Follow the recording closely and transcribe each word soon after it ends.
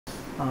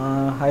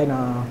Hi,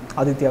 நான்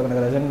Athithya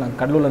Kanagarajan. நான்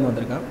கடலூர்லேருந்து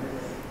வந்திருக்கேன்.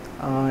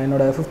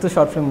 என்னோட 5th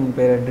ஷார்ட் ஃபிலிம்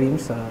பேர்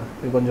ட்ரீம்ஸ்.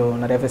 இது கொஞ்சம்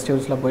நிறைய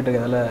ஃபெஸ்டிவல்ஸ்லாம் போயிட்டு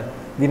இருக்கிறதால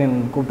தீனன்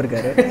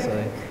கூப்பிட்டுருக்காரு. ஸோ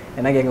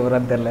என்ன கேட்க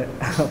போகிறான்னு தெரில.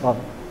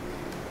 பார்ப்போம்.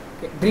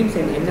 ட்ரீம்ஸ்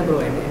என்ன ப்ரோ,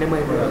 என்ன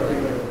மாதிரி ப்ரோ?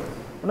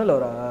 ஒன்றும் இல்லை,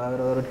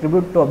 ஒரு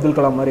ட்ரிபியூட் டு அப்துல்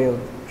கலாம் மாதிரி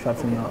ஒரு ஷார்ட்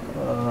ஃபிலிம்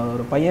தான்.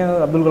 ஒரு பையன்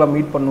அப்துல் கலாம்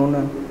மீட்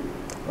பண்ணணுன்னு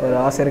ஒரு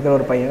ஆசை இருக்கிற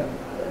ஒரு பையன்,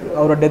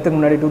 அவரோட டெத்துக்கு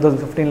முன்னாடி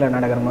 2015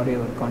 நடக்கிற மாதிரி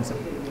ஒரு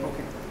கான்செப்ட்.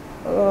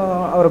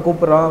 அவரை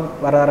கூப்பிட்றான்,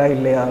 வராரா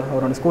இல்லையா,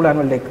 அவரோட ஸ்கூல்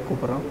ஆனுவல் டேக்கு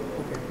கூப்பிட்றான்,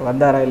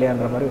 வந்தாரா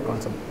இல்லையான்ற மாதிரி ஒரு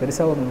கான்செப்ட்.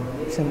 பெருசாக ஒரு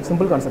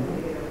சிம்பிள் கான்செப்ட்.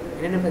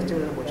 என்னென்ன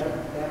ஃபெஸ்டிவல் போச்சு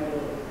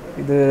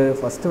இது?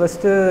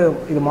 ஃபஸ்ட்டு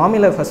இது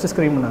மாமியில் ஃபஸ்ட்டு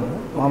ஸ்க்ரீன் பண்ணாங்க.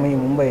 மாமி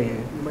மும்பை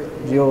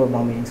ஜியோ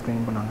மாமி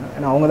ஸ்க்ரீன் பண்ணாங்க.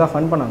 ஏன்னா அவங்க தான்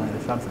ஃபன் பண்ணாங்க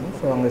இந்த ஷார்ட் ஃபிலிம்.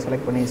 ஸோ அவங்க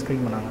செலக்ட் பண்ணி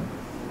ஸ்க்ரீன் பண்ணாங்க.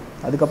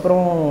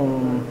 அதுக்கப்புறம்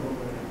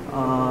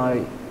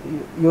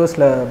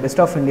யூஎஸில்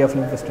பெஸ்ட் ஆஃப் இந்தியா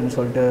ஃபிலிம் ஃபெஸ்டிவல்னு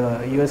சொல்லிட்டு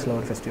யூஎஸில்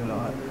ஒரு ஃபெஸ்டிவல்,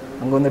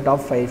 அங்கே வந்து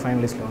டாப் 5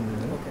 ஃபைனலிஸ்ட்டில்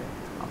வந்தது.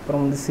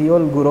 அப்புறம் வந்து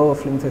சியோல் குரோ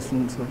ஃபிலிம்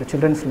ஃபெஸ்டிவல்னு சொல்லிட்டு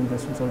சில்ட்ரன்ஸ் ஃபிலிம்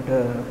ஃபெஸ்டிவல்னு சொல்லிட்டு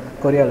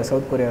கொரியாவில்,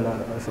 சவுத் கொரியாவில்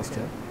ஒரு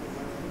ஃபெஸ்டிவல்.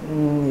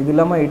 இது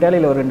இல்லாமல்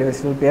இட்டாலியில் ஒரு 2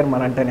 ஃபெஸ்டிவல், பேர்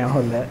மறந்துட்டேன்,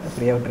 ஞாபகம் இல்லை,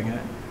 ஃப்ரீயாக விட்டுருங்க.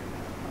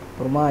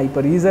 அப்புறமா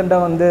இப்போ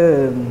ரீசெண்டாக வந்து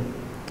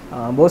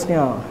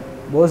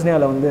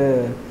போஸ்னியாவில் வந்து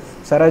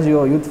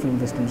சராஜியோ யூத் ஃபிலிம்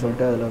ஃபெஸ்டிவல்னு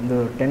சொல்லிட்டு அதில் வந்து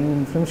 10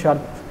 ஃபிலிம்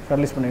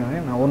ஷார்ட்லிஸ்ட்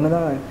பண்ணியிருக்காங்க. நான் ஒன்று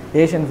தான்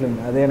ஏஷியன் ஃபிலிம்,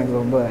 அதே எனக்கு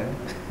ரொம்ப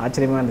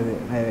ஆச்சரியமாக இருந்தது.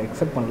 நான்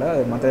எக்ஸ்பெக்ட் பண்ணல.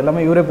 மற்ற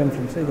எல்லாமே யூரோப்பியன்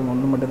ஃபிலிம்ஸ், இது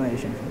ஒன்று மட்டும் தான்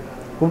ஏஷியன் ஃபிலிம்.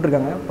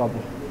 கூப்பிட்ருக்காங்க,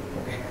 பார்ப்போம்,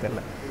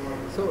 தெரில.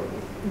 ஸோ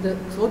இந்த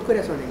சவுத்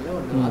கொரியா சொன்னீங்களா,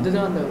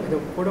 அதுதான் அந்த இதை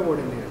கூட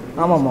போடுங்க.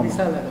 ஆமாம்.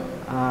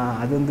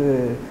 அது வந்து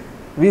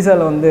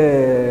வீசாவில் வந்து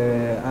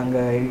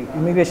அங்கே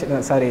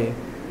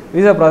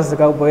வீசா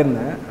ப்ராசஸுக்காக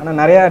போயிருந்தேன். ஆனால்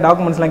நிறையா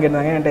டாக்குமெண்ட்ஸ்லாம்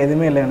கேட்டிருந்தாங்க. என்கிட்ட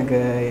எதுவுமே இல்லை எனக்கு.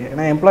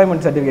 ஏன்னா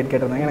எம்ப்ளாய்மெண்ட் சர்டிஃபிகேட்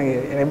கேட்டிருந்தாங்க.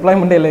 எனக்கு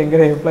எம்ப்ளாய்மெண்ட்டே இல்லை.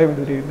 எங்கே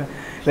எம்ப்ளாய்மெண்ட் சர்டிஃபிகேட்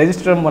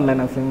ரெஜிஸ்டரும் பண்ணல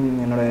நான் ஃபிலிம்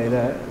என்னோடய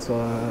இதை. ஸோ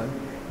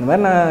இந்த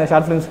மாதிரி நான்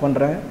ஷார்ட் ஃபிலிம்ஸ்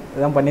பண்ணுறேன்,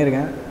 இதுதான்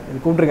பண்ணியிருக்கேன், இது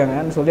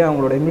கூப்பிட்ருக்காங்கன்னு சொல்லி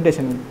அவங்களோட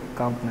இன்விடேஷன்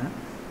காமினேன்.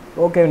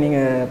 ஓகே,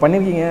 நீங்கள்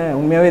பண்ணியிருக்கீங்க,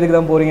 உண்மையாகவே இதுக்கு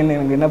தான் போகிறீங்கன்னு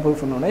எனக்கு என்ன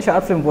ப்ரூஃப் சொன்னோன்னே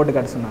ஷார்ட் ஃபிலிம் போட்டு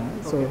காட்ட சொன்னாங்க.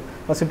 ஸோ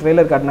ஃபஸ்ட்டு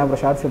ட்ரெய்லர் காட்டினா,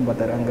 அப்புறம் ஷார்ட் ஃபிலிம்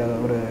பார்த்தாரு. அங்கே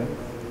ஒரு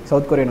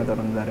சவுத் கொரியன்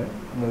ஒருத்தர் வந்தார்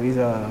அங்கே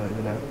வீசா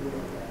இதில்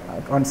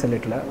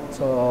கான்சலேட்டில்.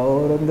 ஸோ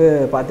அவர் வந்து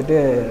பார்த்துட்டு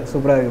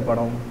சூப்பராக இருக்குது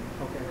படம்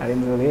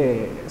அப்படின்னு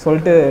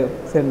சொல்லிட்டு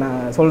சரி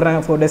நான் சொல்கிறேன்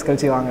 4 days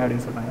கழிச்சு வாங்க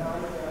அப்படின்னு சொன்னாங்க.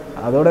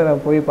 அதோடு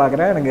நான் போய்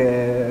பார்க்குறேன், எனக்கு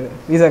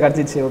வீசா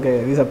கிடச்சிச்சு. ஓகே,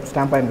 வீசா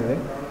ஸ்டாம்பாக இருந்தது.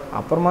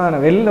 அப்புறமா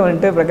நான் வெளியில்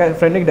வந்துட்டு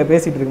ஃப்ரெண்டுக்கிட்ட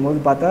பேசிகிட்டு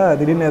இருக்கும்போது பார்த்தா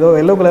திடீர்னு ஏதோ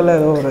எல்லோ கலரில்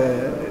ஏதோ ஒரு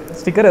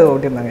ஸ்டிக்கர் ஏதோ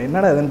ஒட்டியிருந்தாங்க.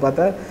 என்னடா அதுன்னு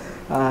பார்த்தா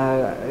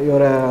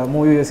ஒரு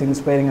movie is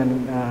inspiring and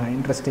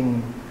interesting,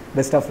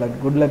 best of luck,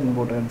 good லக்னு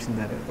போட்டு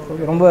அனுப்பிச்சிருந்தாரு.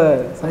 ரொம்ப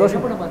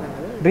சந்தோஷம்.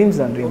 ட்ரீம்ஸ்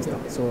தான்.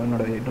 ஸோ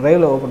என்னோடய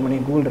ட்ரைவில் ஓப்பன் பண்ணி,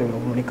 கூகுள் ட்ரைவில்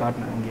ஓப்பன் பண்ணி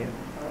காட்டினேன். இங்கே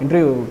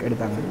இன்டர்வியூ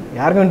எடுத்தாங்க.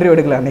 யாருக்கும் இன்டர்வியூ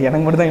எடுக்கல அன்றைக்கி,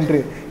 எனக்கு மட்டும் தான்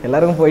இன்டர்வியூ.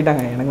 எல்லாருக்கும்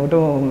போயிட்டாங்க, எனக்கு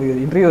மட்டும்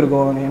உங்களுக்கு இன்டர்வியூ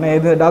இருக்கும். ஏன்னா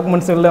எது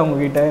டாக்குமெண்ட்ஸும் இல்லை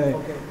அவங்ககிட்ட.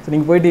 ஸோ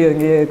நீங்கள் போயிட்டு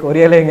எங்கேயே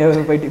கொரியாவில்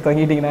எங்கேயாவது போயிட்டு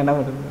தங்கிட்டீங்கன்னா என்ன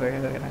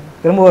பண்ணுறது,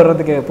 திரும்ப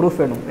வர்றதுக்கு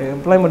ப்ரூஃப் வேணும்.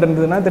 எம்ப்ளாய்மெண்ட்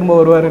இருந்ததுன்னா திரும்ப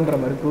வருவாருன்ற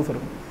மாதிரி ப்ரூஃப்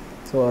இருக்கும்.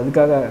 ஸோ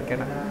அதுக்காக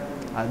கேட்டேன்.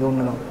 அது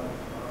ஒன்று தான்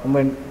ரொம்ப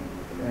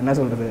என்ன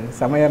சொல்கிறது,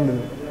 செமையாக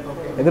இருந்தது,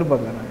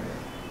 எதிர்பார்க்கல நான்.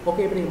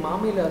 ஓகே, இப்போ நீங்கள்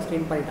மாமியில்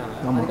ஸ்க்ரீன் பண்ணிட்டாங்க.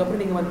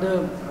 அதுக்கப்புறம் நீங்கள் வந்து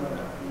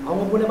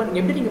அவங்க மூலமாக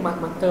எப்படி நீங்கள்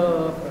மற்ற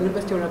ஃபிலிம்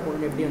ஃபெஸ்டிவலாக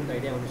போகணும், எப்படி அந்த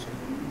ஐடியா வந்துச்சு?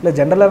 இல்லை,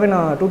 ஜென்ரலாகவே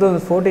நான்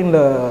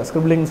 2014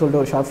 ஸ்கிரிப்லிங்னு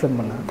சொல்லிட்டு ஒரு ஷார்ட் ஃபிலிம்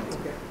பண்ணேன்.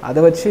 அதை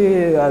வச்சு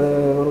அது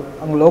ஒரு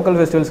அங்கே லோக்கல்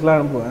ஃபெஸ்டிவல்ஸ்லாம்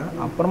அனுப்புவேன்.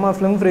 அப்புறமா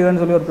ஃபிலிம்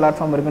ஃப்ரீவேன்னு சொல்லி ஒரு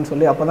பிளாட்ஃபார்ம் இருக்குன்னு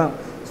சொல்லி அப்போ தான்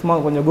சும்மா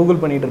கொஞ்சம்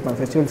கூகுள் பண்ணிகிட்டு இருப்பேன்.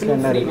 ஃபெஸ்டிவல்ஸில்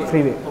என்ன இருக்குது,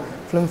 ஃப்ரீவே,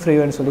 ஃபிலிம்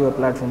ஃப்ரீவேன்னு சொல்லி ஒரு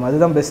பிளாட்ஃபார்ம்,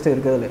 அதுதான் பெஸ்ட்டு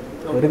இருக்கிறதுல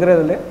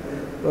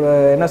ஒரு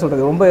என்ன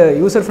சொல்கிறது, ரொம்ப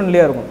யூசர்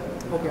ஃப்ரெண்ட்லியாக இருக்கும்.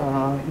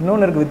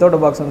 இன்னொன்று இருக்குது வித்தவுட்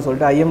அ பாக்ஸ்னு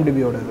சொல்லிட்டு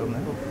IMDbயோட இது ஒன்று.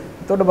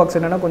 வித்தவுட் அ பாக்ஸ்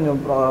என்னென்னா கொஞ்சம்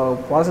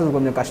ப்ராசஸ்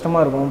கொஞ்சம்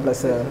கஷ்டமாக இருக்கும்.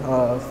 ப்ளஸ்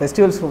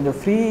ஃபெஸ்டிவல்ஸ் கொஞ்சம்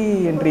ஃப்ரீ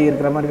என்ட்ரி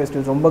இருக்கிற மாதிரி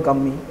ஃபெஸ்டிவல்ஸ் ரொம்ப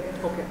கம்மி.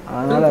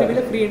 அதனால்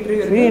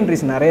ஃப்ரீ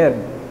என்ட்ரிஸ் நிறையா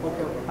இருக்கும்.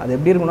 அது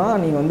எப்படி இருக்குன்னா,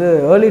 நீங்கள் வந்து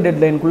ஏர்லி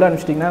டெட்லைனுக்குள்ளே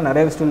அனுப்பிச்சிட்டிங்கன்னா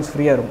நிறைய ஃபெஸ்டிவல்ஸ்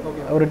ஃப்ரீயாக இருக்கும்.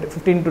 ஒரு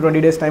 15 to 20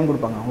 days டைம்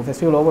கொடுப்பாங்க. அவங்க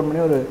ஃபெஸ்டிவல் ஓப்பன்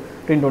பண்ணி ஒரு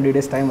 15-20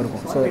 days டைம்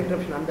இருக்கும். ஸோ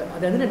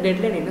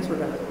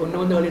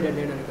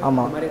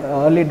ஆமாம்,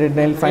 ஏர்லி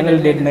டெட்லைன், ஃபைனல்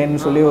டெட்லைன்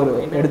சொல்லி ஒரு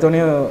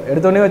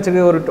எடுத்தோடனே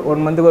வச்சுக்க ஒரு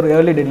 1 month ஒரு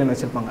ஏர்லி டெட்லைன்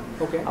வச்சுருப்பாங்க.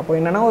 அப்போ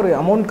என்னென்னா ஒரு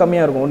அமௌண்ட்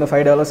கம்மியாக இருக்கும், ஒன்று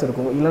 $5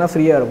 இருக்கும், இல்லைனா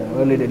ஃப்ரீயாக இருக்கும்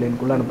ஏர்லி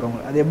டெட்லைனுக்குள்ளே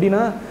அனுப்புகிறவங்க. அது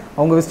எப்படின்னா,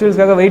 அவங்க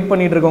ஃபெஸ்டிவல்ஸ்க்காக வெயிட்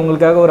பண்ணிகிட்டு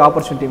இருக்கவங்களுக்காக ஒரு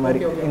ஆப்பர்ச்சுனிட்டி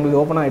மாதிரி,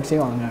 எங்களுக்கு ஓப்பன்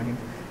ஆகிடுச்சே வாங்க அப்படின்னு.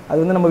 அது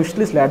வந்து நம்ம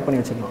விஷ்லிஸ்ட்டில் ஆட் பண்ணி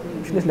வச்சுக்கலாம்.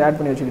 விஷ்லிஸ்ட்டில் ஆட்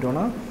பண்ணி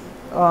வச்சுக்கிட்டோன்னா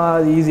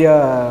அது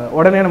ஈஸியாக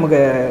உடனே நமக்கு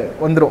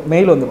வந்துடும்,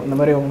 மெயில் வந்துடும். இந்த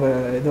மாதிரி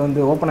உங்கள் இது வந்து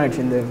ஓப்பன்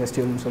ஆகிடுச்சு இந்த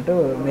ஃபெஸ்டிவல்னு சொல்லிட்டு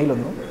மெயில்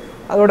வந்துடும்.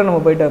 அதோட நம்ம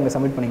போய்ட்டு அங்கே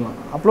சப்மிட் பண்ணிக்கலாம்.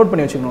 அப்லோட்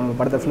பண்ணி வச்சுக்கணும் நம்ம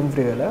படத்தை ஃபிலிம்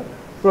ஃப்ரீவேல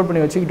அப்லோட்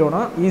பண்ணி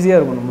வச்சுக்கிட்டோன்னா ஈஸியாக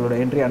இருக்கும் நம்மளோட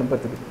என்ட்ரி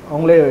அனுப்புறதுக்கு.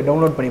 அவங்களே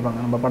டவுன்லோட் பண்ணிப்பாங்க.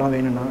 நம்ம படம்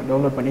வேணும்னா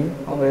டவுன்லோட் பண்ணி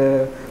அவங்க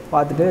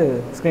பார்த்துட்டு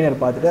ஸ்க்ரீனர்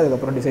பார்த்துட்டு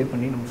அதுக்கப்புறம் டிசைட்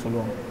பண்ணி நமக்கு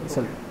சொல்லுவாங்க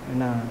ரிசல்ட்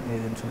என்ன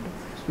ஏதுன்னு சொல்லிட்டு.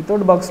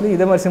 வித்தவுட் பாக்ஸ்லேயும்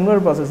இதே மாதிரி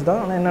சிமிலர் ப்ராசஸ்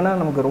தான். ஆனால் என்னென்னா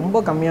நமக்கு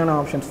ரொம்ப கம்மியான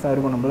ஆப்ஷன்ஸ் தான்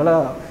இருக்கும். நம்மளால்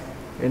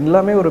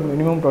எல்லாமே ஒரு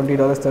மினிமம் $20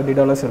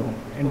 $30 இருக்கும்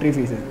என்ட்ரி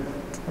ஃபீஸு.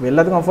 அப்போ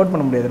எல்லாத்துக்கும் அஃபோர்ட்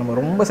பண்ண முடியாது. நம்ம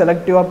ரொம்ப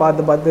செலக்டிவாக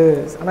பார்த்து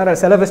ஆனால்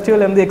சில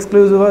ஃபெஸ்டிவல் வந்து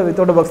எக்ஸ்க்ளூசிவாக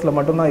வித்தவுட் பாக்ஸில்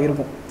மட்டும்தான்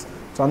இருக்கும்.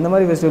 ஸோ அந்த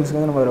மாதிரி ஃபெஸ்டிவல்ஸ்க்கு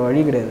வந்து நம்ம ஒரு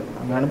வழி கிடையாது.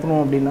 அங்கே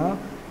அனுப்பணும் அப்படின்னா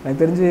எனக்கு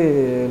தெரிஞ்சு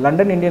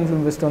லண்டன் இந்தியன்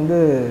ஃபிலிம் ஃபெஸ்ட் வந்து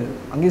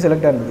அங்கேயும்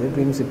செலக்டாக இருந்தது.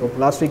 ட்ரீம்ஸ் இப்போ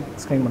லாஸ்ட் வீக்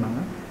ஸ்க்ரீன்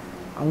பண்ணாங்க.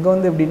 அங்கே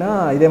வந்து எப்படின்னா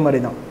இதே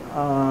மாதிரி தான்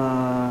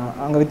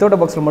அங்கே வித்தவுட்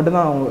பாக்ஸில்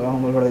மட்டும்தான்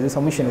அவங்களோட இது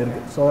சப்மிஷன்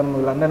இருக்குது. ஸோ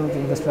நம்ம லண்டன்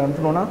ஃபிலிம் ஃபெஸ்டிவல்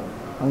அனுப்பணுன்னா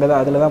அங்கே தான்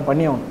அதில் தான்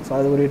பண்ணி ஆகணும். ஸோ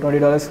அது ஒரு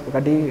 $20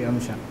 கட்டி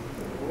அனுப்பிச்சேன்.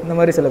 இந்த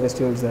மாதிரி சில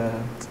ஃபெஸ்டிவல்ஸ்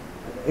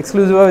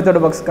எக்ஸ்க்ளூசிவாக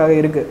வித்தவுட் பாக்ஸுக்காக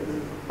இருக்குது.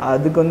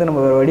 அதுக்கு வந்து நம்ம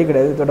வழி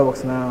கிடையாது, வித்தவுட்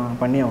பாக்ஸ் தான்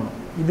பண்ணி ஆகணும்.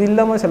 இது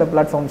இல்லாமல் சில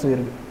பிளாட்ஃபார்ம்ஸும்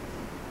இருக்குது.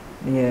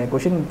 நீங்கள்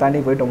கொஷின் தாண்டி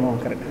போயிட்டோமோ?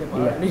 கரெக்ட்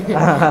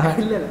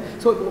இல்லை இல்லை.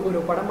 ஸோ ஒரு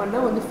படம்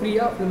பண்ணால் வந்து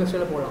ஃப்ரீயாக ஃபிலிம்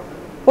ஃபெஸ்டிவலில்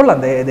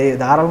போடலாம்,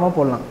 தாராளமாக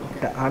போடலாம்.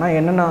 ஆனால்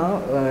என்னென்னா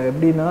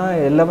எப்படின்னா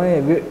எல்லாமே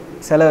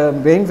சில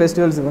மெயின்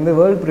ஃபெஸ்டிவல்ஸுக்கு வந்து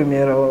வேர்ல்டு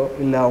ப்ரீமியரோ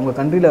இல்லை அவங்க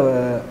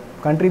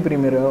கண்ட்ரி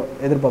ப்ரீமியரோ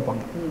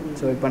எதிர்பார்ப்பாங்க.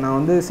 ஸோ இப்போ நான்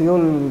வந்து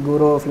சியோல்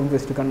குரோ ஃபிலிம்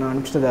ஃபெஸ்டிவல்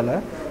அனுப்பிச்சதால்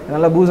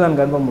என்னால் பூசான்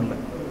கன்ஃபார்ம் முடியல.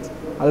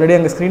 ஆல்ரெடி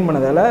அங்கே ஸ்க்ரீன்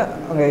பண்ணதால்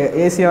அங்கே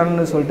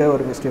ஏசியான்னு சொல்லிட்டு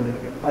ஒரு ஃபெஸ்டிவல்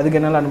இருக்குது, அதுக்கு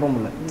என்னால் அனுப்ப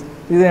முடியல.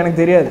 இது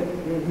எனக்கு தெரியாது,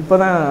 இப்போ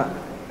தான்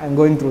I'm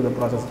going through the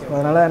process.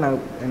 அதனால்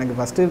எனக்கு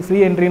ஃபஸ்ட்டு ஃப்ரீ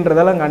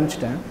என்ட்ரின்றதால அங்கே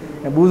அனுப்பிச்சிட்டேன்.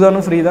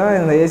 பூசானும் ஃப்ரீ தான்,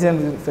 இந்த ஏசியன்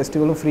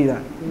ஃபெஸ்டிவலும் ஃப்ரீ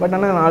தான். பட்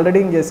ஆனால் நான் ஆல்ரெடி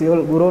இங்கே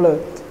சியோல் குரோவில்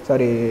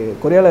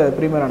கொரியாவில்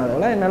ப்ரீமியர்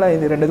ஆனதால் என்னால்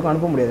இது ரெண்டுத்துக்கும்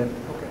அனுப்ப முடியாது.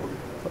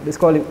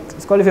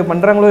 டிஸ்குவாலிஃபை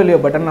பண்ணுறாங்களோ இல்லையோ,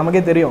 பட்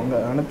நமக்கே தெரியும் அங்கே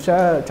அனுப்பிச்சா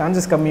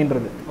சான்சஸ்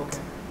கம்மின்றது.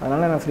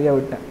 அதனால் நான் ஃப்ரீயாக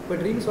விட்டேன். இப்போ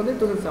ட்ரீம்ஸ் வந்து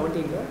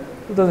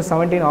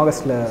 2017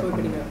 ஆகஸ்ட்டில்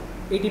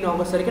 18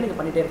 ஆகஸ்ட் வரைக்கும் நீங்கள்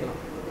பண்ணிகிட்டே இருக்கலாம்.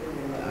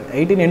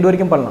 18 எண்டு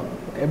வரைக்கும் பண்ணலாம்.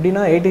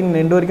 எப்படின்னா 18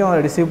 எண்டு வரைக்கும்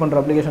ரிசீவ் பண்ணுற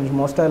அப்ளிகேஷன்ஸ்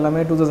மோஸ்ட்டாக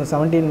எல்லாமே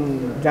 2017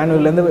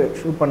 ஜான்வரிலேருந்து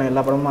ஷூட் பண்ண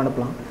எல்லா படமும்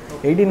அனுப்பலாம்.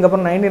 18க்கு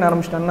அப்புறம் 19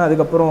 ஆரம்பிச்சிட்டாங்கன்னா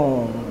அதுக்கப்புறம்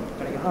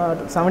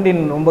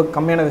 17 ரொம்ப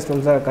கம்மியான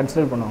ஃபெஸ்டிவல்ஸாக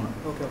கன்சிடர் பண்ணுவாங்க.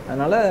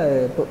 அதனால்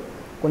இப்போ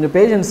கொஞ்சம்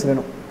பேஷன்ஸ்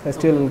வேணும்.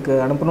 ஃபெஸ்டிவலுக்கு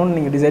அனுப்பணும்னு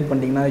நீங்கள் டிசைட்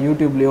பண்ணிட்டீங்கன்னா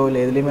யூடியூப்லேயோ இல்லை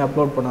எதுலேயுமே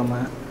அப்லோட்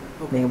பண்ணாமல்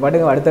நீங்கள்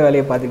பாட்டுக்கு அடுத்த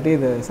வேலையை பார்த்துக்கிட்டு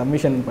இதை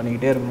சப்மிஷன்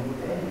பண்ணிக்கிட்டே இருக்கணும்.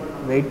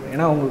 வெயிட்,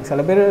 ஏன்னா உங்களுக்கு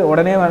சில பேர்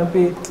உடனே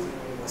அனுப்பி,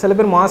 சில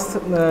பேர்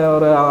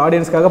ஒரு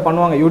ஆடியன்ஸ்க்காக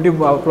பண்ணுவாங்க,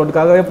 யூடியூப்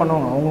அப்லோடுக்காகவே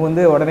பண்ணுவாங்க. அவங்க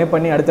வந்து உடனே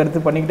பண்ணி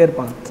அடுத்தடுத்து பண்ணிக்கிட்டே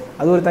இருப்பாங்க.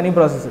 அது ஒரு தனி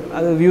ப்ராசஸ்,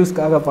 அது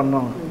வியூஸ்க்காக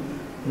பண்ணுவாங்க.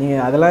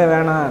 நீங்கள் அதெல்லாம்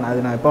வேணாம்,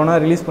 நான் எப்போ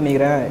வேணால் ரிலீஸ்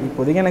பண்ணிக்கிறேன்,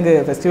 இப்போதைக்கு எனக்கு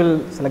ஃபெஸ்டிவல்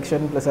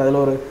செலெக்ஷன் ப்ளஸ்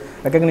அதில் ஒரு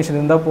ரெக்கக்னிஷன்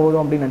இருந்தால்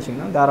போதும் அப்படின்னு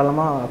நினச்சிங்கன்னா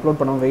தாராளமாக அப்லோட்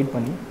பண்ணாமல் வெயிட்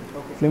பண்ணி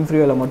ஃபிலிம்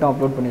ஃப்ரீவில் மட்டும்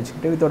அப்லோட் பண்ணி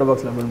வச்சுக்கிட்டு வித்தவுட்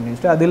பாக்ஸில் அப்லோட் பண்ணி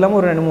வச்சுட்டு, அது இல்லாமல்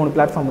ஒரு 2-3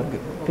 பிளாட்ஃபார்ம்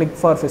இருக்குது. கிளிக்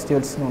ஃபார்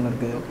ஃபெஸ்டிவல்ஸ்னு ஒன்று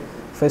இருக்குது,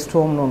 ஃபெஸ்ட்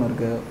ஹோம்னு ஒன்று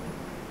இருக்குது,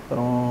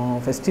 அப்புறம்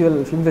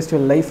ஃபிலிம்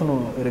ஃபெஸ்டிவல் லைஃப்னு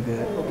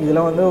இருக்குது.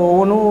 இதெல்லாம் வந்து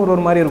ஒவ்வொன்றும்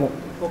ஒரு மாதிரி இருக்கும்.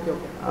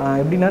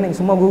 எப்படின்னா நீங்கள்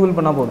சும்மா கூகுள்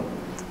பண்ணால் போதும்.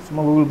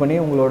 சும்மா கூகுள் பண்ணி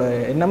உங்களோட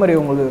என்ன மாதிரி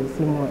உங்களுக்கு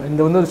ஃபிலிம்,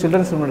 இந்த வந்து ஒரு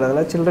சில்ட்ரன்ஸ்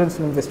ஃபிலிம்ன்றதால சில்ட்ரன்ஸ்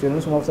ஃபிலிம்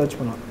ஃபெஸ்டிவல்னு சும்மா சர்ச்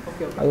பண்ணுவோம்.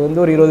 அது வந்து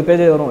ஒரு 20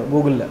 பேஜ் வரும்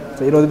கூகுளில்.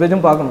 ஸோ 20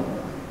 பேஜும் பார்க்கணும்.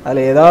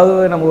 அதில் ஏதாவது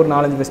நம்ம ஒரு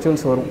 4-5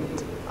 ஃபெஸ்டிவல்ஸ் வரும்.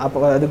 அப்போ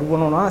அதுக்கு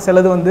போனோம்னா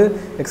சிலது வந்து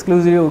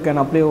exclusive can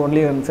apply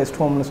only fest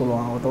ஹோம்னு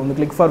சொல்லுவாங்க. ஒருத்தர் வந்து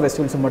கிளிக் ஃபார்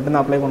ஃபெஸ்டிவல்ஸ்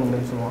மட்டும்தான் அப்ளை பண்ண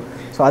முடியும்னு சொல்லுவாங்க.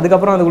 ஸோ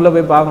அதுக்கப்புறம் அதுக்குள்ளே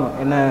போய் பார்க்கணும்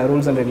என்ன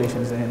ரூல்ஸ் அண்ட்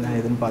ரெகுலேஷன்ஸ் என்ன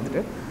இதுன்னு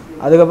பார்த்துட்டு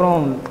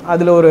அதுக்கப்புறம்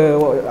அதில் ஒரு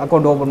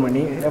அக்கௌண்ட் ஓப்பன்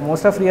பண்ணி,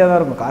 மோஸ்ட்டாக ஃப்ரீயாக தான்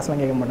இருக்கும், காசுலாம்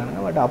கேட்க மாட்டாங்க.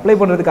 பட் அப்ளை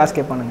பண்ணுறது காசு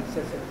கேட்பானுங்க.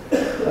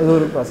 அது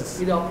ஒரு ப்ராசஸ்.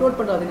 இது அப்லோட்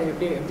பண்ணுறது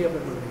எப்படி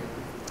அப்லோட் பண்ணுறீங்க?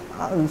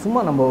 அது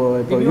சும்மா நம்ம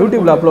இப்போ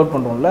யூடியூப்பில் அப்லோட்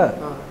பண்ணுறோம்ல,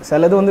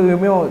 சிலது வந்து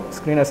விமியோ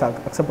ஸ்க்ரீனர்ஸ்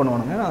அக்செப்ட்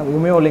பண்ணுவானுங்க. அது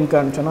விமியோ லிங்க்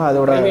அனுப்பிச்சோன்னா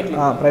அதோட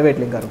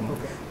ப்ரைவேட் லிங்காக இருக்கும்.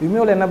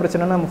 விமியோவில் என்ன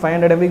பிரச்சனைனா நம்ம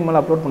 500 MB மேலே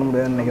அப்லோட் பண்ண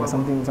முடியாதுன்னு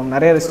நினைக்கிறேன்.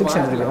 நிறைய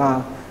ரெஸ்ட்ரிக்ஷன்ஸ் இருக்குது.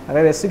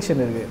 நிறைய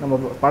ரெஸ்ட்ரிக்ஷன் இருக்குது. நம்ம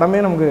படமே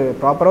நமக்கு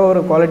ப்ராப்பராக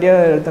ஒரு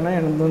குவாலிட்டியாக எடுத்தோன்னா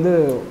எனக்கு வந்து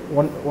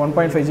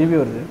 1.5 GB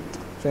வருது.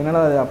 ஸோ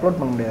என்னால் அதை அப்லோட்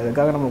பண்ண முடியாது.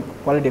 அதுக்காக நம்ம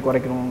குவாலிட்டியை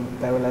குறைக்கணும்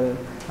தேவையில்லாது.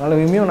 அதனால்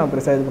விமியோ நான்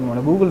பெருசாக இது பண்ண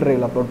மாட்டேன். கூகுள்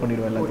ட்ரைவில் அப்லோட்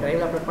பண்ணிடுவேன்.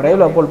 எல்லாத்தையும்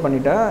ட்ரைவில் அப்லோட்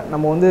பண்ணிவிட்டா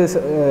நம்ம வந்து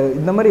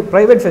இந்த மாதிரி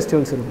ப்ரைவேட்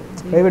ஃபெஸ்டிவல்ஸ் இருக்கும்.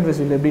 ப்ரைவேட்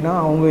ஃபெஸ்டிவல் எப்படின்னா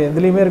அவங்க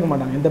எதுலேயுமே இருக்க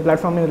மாட்டாங்க, எந்த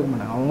பிளாட்ஃபார்ம்லேயும் இருக்க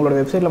மாட்டாங்க. அவங்களோட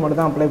வெப்சைட்டில்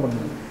மட்டும் தான் அப்ளை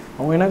பண்ணுவாங்க.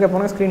 அவங்க என்ன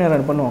கேட்பாங்கன்னா ஸ்க்ரீனர்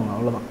ஆட் பண்ணுவாங்க,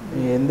 அவ்வளோதான்.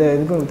 எந்த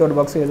இதுக்கும் வித்தவுட்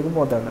பாக்ஸ் எதுக்கும்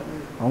போத்தாங்க.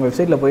 அவங்க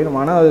வெப்சைட்டில் போய் நம்ம,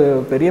 ஆனால் அது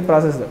பெரிய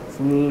ப்ராசஸ்,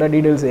 ஃபுல்லாக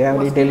டீட்டெயில்ஸ் ஏன்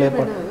டீட்டெயில்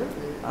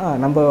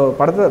நம்ம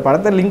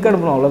படத்தை லிங்க்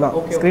அனுப்பணும், அவ்வளோதான்.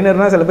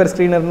 ஸ்க்ரீனர்னால் சில பேர்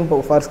ஸ்க்ரீனர்னு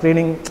ஃபார்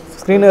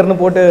ஸ்க்ரீனர்னு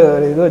போட்டு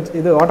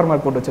இது வாட்டர்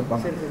மார்க் போட்டு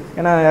வச்சுருப்பாங்க.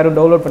 ஏன்னா யாரும்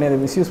டவுன்லோட் பண்ணி அதை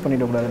மிஸ்யூஸ்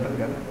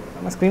பண்ணிடக்கூடாதுன்றதுக்காக.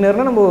 ஆனால்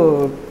ஸ்க்ரீனர்னால் நம்ம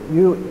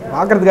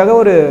பார்க்குறதுக்காக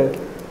ஒரு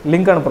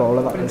லிங்க் அனுப்புகிறோம்,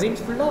 அவ்வளோதான்.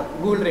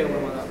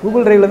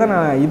 கூகுள் ட்ரைவில் தான்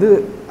நான் இது,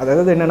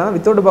 அதாவது என்னென்னா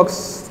வித்தவுட்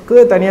பாக்ஸ்க்கு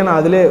தனியாக நான்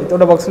அதிலே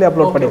வித்தவுட் பாக்ஸ்லேயே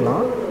அப்லோட்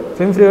பண்ணிக்கலாம்.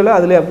 ஃபிலிம் ஃப்ரீவில்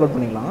அதிலே அப்லோட்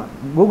பண்ணிக்கலாம்.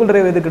 கூகுள்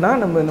ட்ரைவ் எதுக்குன்னா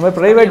நம்ம இந்த மாதிரி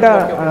ப்ரைவேட்டாக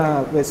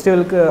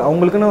ஃபெஸ்டிவலுக்கு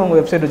அவங்களுக்குன்னு அவங்க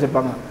வெப்சைட்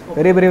வச்சுருப்பாங்க.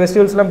 பெரிய பெரிய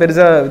ஃபெஸ்டிவல்ஸ்லாம்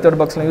பெருசாக வித்தவுட்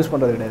பாக்ஸ்லாம் யூஸ்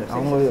பண்ணுறது கிடையாது.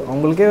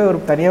 அவங்களுக்கே ஒரு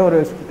தனியாக ஒரு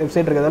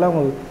வெப்சைட் இருக்கிறதால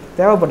அவங்களுக்கு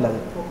தேவைப்படலாது.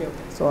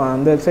 ஸோ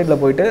அந்த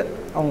வெப்சைட்டில் போய்ட்டு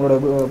அவங்களோட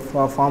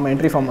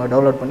என்ட்ரி ஃபார்ம்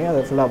டவுன்லோட் பண்ணி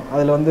அதை ஃபுல்லாக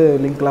அதில் வந்து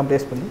லிங்க்லாம்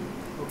பேஸ்ட் பண்ணி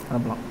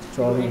அனுப்பலாம்.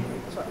 ஸோ அது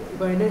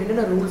இப்போ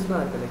என்னென்ன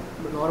ரூல்ஸ்லாம் இருக்குது?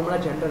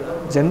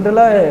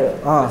 ஜென்ரலாக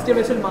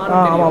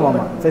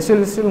ஆமாம்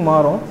ஃபெஸ்டிவல்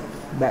மாறும்.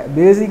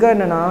 பேசிக்காக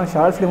என்னென்னா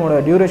ஷார்ட் ஃபிலிமோட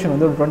டியூரேஷன்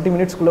வந்து ஒரு 20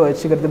 மினிட்ஸ்க்குள்ளே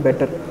வச்சுக்கிறது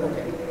பெட்டர்.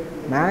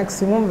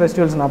 மேக்ஸிமம்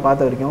ஃபெஸ்டிவல்ஸ் நான்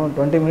பார்த்த வரைக்கும்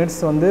 20 மினிட்ஸ்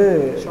வந்து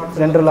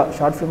ஜென்ரலாக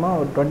ஷார்ட்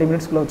ஃபிலிமாக ஒரு 20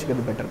 மினிட்ஸ்க்குள்ளே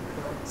வச்சுக்கிறது பெட்டர்.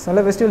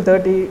 சில ஃபெஸ்டிவல்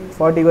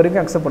 30-40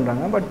 வரைக்கும் அக்செப்ட்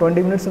பண்ணுறாங்க. பட்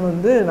 20 மினிட்ஸ்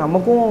வந்து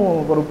நமக்கும்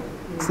ஒரு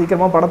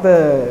சீக்கிரமாக படத்தை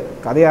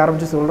கதையை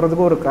ஆரம்பித்து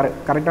சொல்கிறதுக்கு ஒரு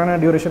கரெக்டான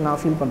டியூரேஷன் நான்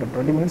ஃபீல் பண்ணுறேன்.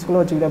 20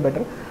 மினிட்ஸ்க்குள்ளே வச்சுக்கிட்டா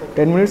பெட்டர்.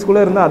 10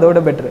 மினிட்ஸ்க்குள்ளே இருந்தால்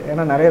அதோட பெட்டர்.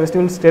 ஏன்னா நிறைய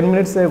ஃபெஸ்டிவல்ஸ் 10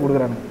 மினிட்ஸே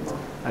கொடுக்குறாங்க.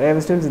 நிறைய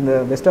ஃபெஸ்டிவல்ஸ் இந்த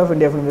best of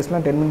India film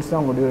ஃபெஸ்ட்லாம் 10 minutes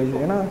தான் அவங்க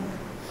டியூரேஷன். ஏன்னா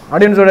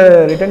ஆடியன்ஸோட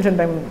ரிட்டென்ஷன்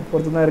டைம்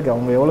பொறுத்து தான் இருக்குது.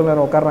 அவங்க எவ்வளோ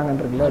நேரம்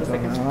உட்காடுறாங்கன்றதுல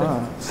வச்சுருக்காங்க.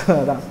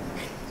 அதான்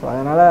ஸோ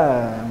அதனால்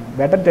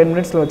பெட்டர் 10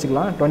 மினிட்ஸில்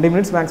வச்சுக்கலாம், 20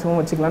 மினிட்ஸ் மேக்ஸிமம்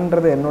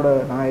வச்சுக்கலான்றது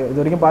நான் இது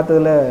வரைக்கும்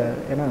பார்த்ததில்.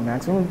 ஏன்னா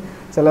மேக்ஸிமம்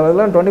சில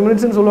இதெல்லாம் 20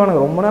 மினிட்ஸ்னு சொல்லுவாங்க,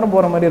 ரொம்ப நேரம்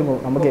போகிற மாதிரி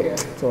இருக்கும் நமக்கே.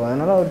 ஸோ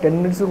அதனால் ஒரு 10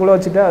 மினிட்ஸுக்குள்ளே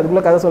வச்சுட்டு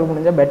அதுக்குள்ளே கதை சொல்ல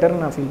முடிஞ்சால்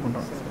பெட்டர்னு நான் ஃபீல்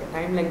பண்ணுறேன்.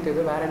 டைம் லெங்த்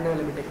இது வேறு என்ன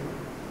லிமிட்டேஷன்?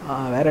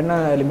 வேறு என்ன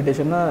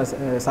லிமிட்டேஷன்னா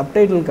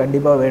சப்டைட்டில்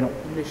கண்டிப்பாக வேணும்.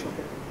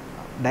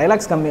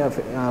 டைலாக்ஸ்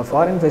கம்மியாக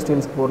ஃபாரின்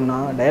ஃபெஸ்டிவல்ஸ்க்கு போகிறோன்னா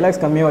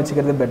டைலாக்ஸ் கம்மியாக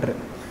வச்சுக்கிறது பெட்ரு.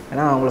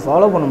 ஏன்னா அவங்கள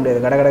ஃபாலோ பண்ண முடியாது,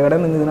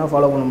 கடன்னு இருந்ததுன்னா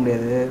ஃபாலோ பண்ண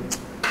முடியாது.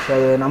 ஸோ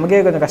அது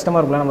நமக்கே கொஞ்சம் கஷ்டமாக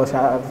இருக்கும்ல. நம்ம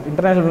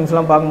இன்டர்நேஷனல்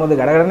ஃபிலிம்ஸ்லாம் பார்க்கும்போது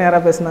கடன்னு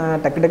யாராவது பேசினா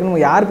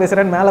டக்குன்னு யார்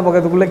பேசுகிறான்னு மேலே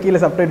பக்கத்துக்குள்ளே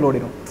கீழே சப்டைட்டில்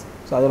ஓடிடும்.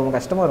 ஸோ அது ரொம்ப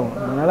கஷ்டமாக இருக்கும்.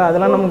 அதனால்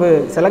அதெல்லாம் நமக்கு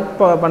செலக்ட்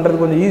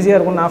பண்ணுறது கொஞ்சம் ஈஸியாக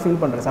இருக்கும்னு நான்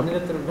ஃபீல் பண்ணுறேன்.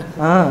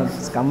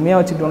 கம்மியாக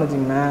வச்சுக்கிட்டோன்னு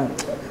வச்சிங்களேன்,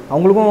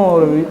 அவங்களுக்கும்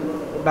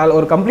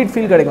ஒரு கம்ப்ளீட்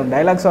ஃபீல் கிடைக்கும்.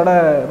 டைலாக்ஸோட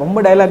ரொம்ப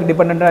டைலாக்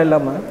டிபெண்ட்டாக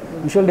இல்லாமல்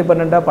விஷுவல்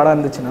டிபெண்ட்டாக படம்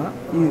இருந்துச்சுன்னா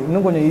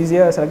இன்னும் கொஞ்சம்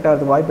ஈஸியாக செலக்ட்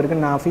ஆகிறதுக்கு வாய்ப்பு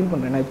இருக்குன்னு நான் ஃபீல்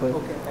பண்ணுறேன். ஏன்னா இப்போ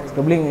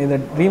ஸ்க்ரிப்லிங் இந்த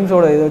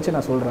ட்ரீம்ஸோட இதை வச்சு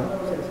நான் சொல்கிறேன்,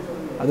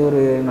 அது ஒரு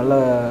நல்ல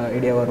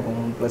ஐடியாவாக இருக்கும்.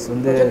 ப்ளஸ்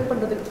வந்து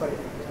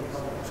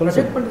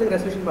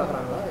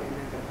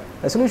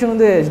ரெசல்யூஷன்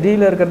வந்து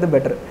ஹெச்டியில் இருக்கிறது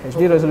பெட்டர்.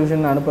 ஹெச்டி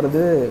ரெசல்யூஷன்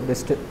அனுப்புறது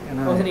பெஸ்ட்டு.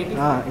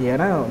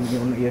 ஏன்னா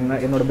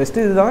என்னோட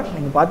பெஸ்ட்டு இதுதான்,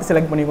 நீங்கள் பார்த்து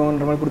செலக்ட்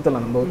பண்ணிக்கோன்ற மாதிரி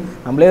கொடுத்துடலாம்.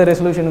 நம்மளே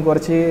ரெசல்யூஷன்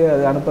குறைச்சி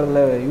அது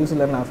அனுப்புறதுல யூஸ்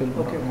இல்லைன்னு நான் ஃபீல்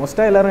பண்ணுறேன்.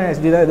 மோஸ்ட்டாக எல்லோரும்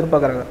ஹெச்டி தான்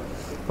எதிர்பார்க்குறாங்க.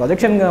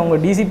 ப்ரொஜெக்ஷனுக்கு அவங்க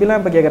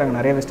டிசிபிலாம் இப்போ கேட்குறாங்க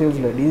நிறைய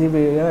ஃபெஸ்டிவல்ஸில்.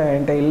 டிசிபி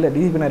என்கிட்ட இல்லை,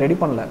 டிசிபி நான் ரெடி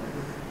பண்ணல.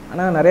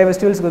 ஆனால் நிறைய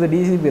ஃபெஸ்டிவல்ஸ்க்கு வந்து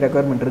டிசிபி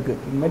ரெக்குயர்மெண்ட் இருக்குது.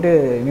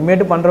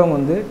 இனிமேட்டு பண்ணுறவங்க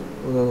வந்து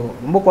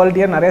ரொம்ப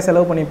குவாலிட்டியாக நிறைய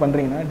செலவு பண்ணி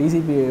பண்ணுறீங்கன்னா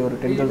டிசிபி ஒரு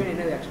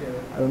 10,000.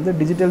 அது வந்து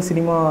டிஜிட்டல்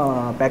சினிமா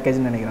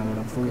பேக்கேஜ்னு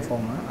நினைக்கிறாங்க ஃபுல்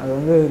ஃபார்மு. அது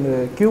வந்து இந்த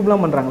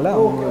க்யூப்லாம் பண்ணுறாங்களே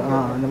அவங்க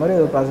அந்த மாதிரி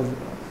ஒரு ப்ராசஸ்.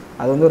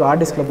 அது வந்து ஒரு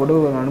ஆர்டிஸ்ட்டில் போட்டு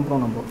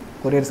அனுப்புகிறோம், நம்ம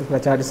கொரியர்ஸ்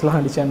சார்ஜஸ்லாம்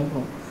அடித்து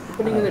அனுப்புகிறோம்.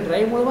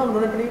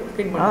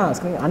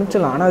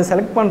 அனுப்பிச்சிடலாம். ஆனால் அது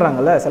செலக்ட்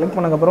பண்ணுறாங்கல்ல, செலக்ட்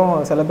பண்ணக்கப்புறம்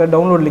சில பேர்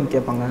டவுன்லோட் லிங்க்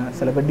கேட்பாங்க,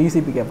 சில பேர்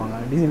டிசிபி கேட்பாங்க.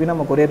 டிசிபி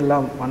நம்ம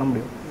கொரியர்லாம் பண்ண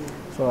முடியும்.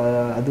 ஸோ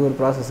அது ஒரு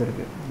ப்ராசஸ்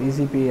இருக்குது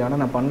டிசிபி. ஆனால்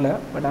நான் பண்ணல.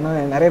 பட் ஆனால்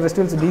நிறைய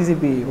ஃபெஸ்டிவல்ஸ்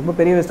டிசிபி, ரொம்ப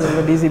பெரிய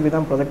ஃபெஸ்டிவலில் டிசிபி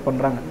தான் ப்ரொஜெக்ட்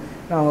பண்ணுறாங்க.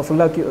 அவங்க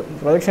ஃபுல்லாக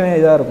ப்ரொஜெக்ஷனே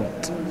இதாக இருக்கும்.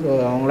 ஸோ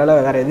அவங்களால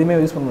வேறு எதுவுமே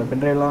யூஸ் பண்ண முடியாது.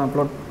 பென்ட்ரைவ்லாம்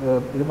அப்லோட்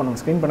இது பண்ண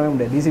ஸ்க்ரீன் பண்ணவே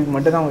முடியாது. டிசிபி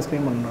மட்டும் தான் அவங்க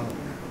ஸ்க்ரீன் பண்ணுறாங்க.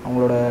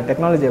 அவங்களோட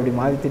டெக்னாலஜி அப்படி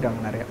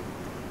மாற்றிட்டாங்க நிறையா.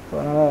 ஸோ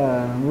அதனால்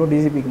நம்மளும்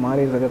டிசிபிக்கு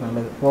மாறிடுறது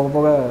நல்லது. போக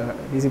போக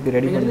டிசிபி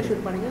ரெடி பண்ணி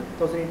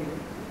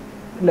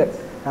இல்லை,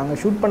 நாங்கள்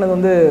ஷூட் பண்ணது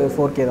வந்து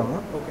 4K தான்.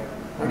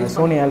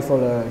 சோனி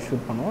ஆல்ஃபாவில்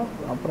ஷூட் பண்ணோம்.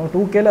 அப்புறம்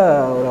 2Kல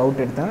ஒரு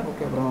அவுட் எடுத்தேன்.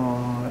 அப்புறம்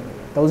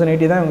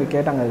 1080 தான் இவங்க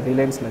கேட்டாங்க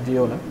ரிலையன்ஸில்,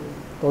 ஜியோவில்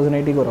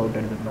 1080க்கு ஒரு அவுட்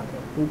எடுத்துருந்தேன்.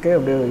 2K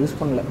அப்படியே யூஸ்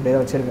பண்ணல, அப்படியே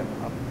தான் வச்சுருக்கேன்.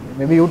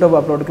 மேபி யூடியூப்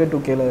அப்லோடுக்கு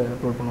 2Kல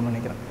அப்லோட் பண்ணணும்னு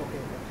நினைக்கிறேன்.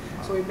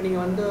 ஸோ இப்போ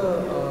நீங்கள் வந்து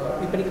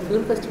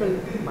ஃபிலிம் ஃபெஸ்டிவல்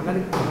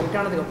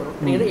ஆனதுக்கப்புறம்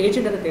நீங்கள்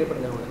ஏஜென்ட் எதாவது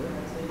தேவைப்படுது உங்களுக்கு?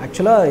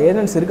 ஆக்சுவலாக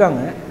ஏஜென்ட்ஸ்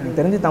இருக்காங்க. எனக்கு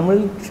தெரிஞ்சு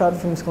தமிழ் ஷார்ட்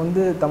ஃபிலிம்ஸ்க்கு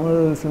வந்து தமிழ்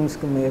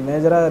ஃபிலிம்ஸ்க்கு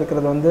மேஜராக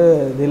இருக்கிறது வந்து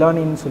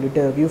திலானின்னு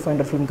சொல்லிட்டு வியூ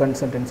ஃபைண்டர் ஃபிலிம்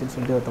கன்சல்டன்சின்னு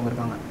சொல்லிட்டு ஒருத்தவங்க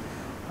இருக்காங்க.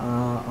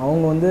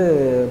 அவங்க வந்து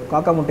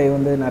காக்கா முட்டையை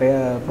வந்து நிறைய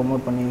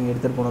ப்ரொமோட் பண்ணி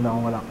எடுத்துகிட்டு போனது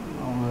அவங்க தான்.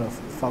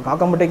 அவங்க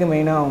காக்கா முட்டைக்கு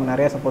மெயினாக அவங்க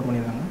நிறையா சப்போர்ட்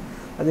பண்ணியிருக்காங்க.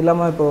 அது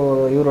இல்லாமல்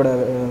இப்போது இவரோட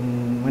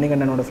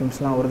மணிகண்டனோட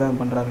ஃபிலிம்ஸ்லாம் அவர் தான்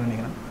பண்ணுறாருன்னு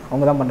நினைக்கிறேன்,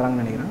 அவங்க தான்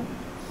பண்ணுறாங்கன்னு நினைக்கிறேன்.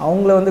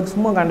 அவங்கள வந்து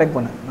சும்மா காண்டாக்ட்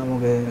பண்ணேன்.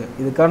 நமக்கு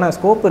இதுக்கான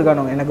ஸ்கோப்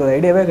இருக்கானு எனக்கு ஒரு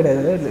ஐடியாவே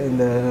கிடையாது.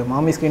 இந்த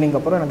மாமி ஸ்க்ரீனிங்க்கு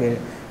அப்புறம் எனக்கு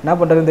என்ன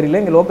பண்ணுறதுன்னு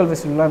தெரியல. இங்கே லோக்கல்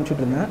ஃபெஸ்டிவல்லாம்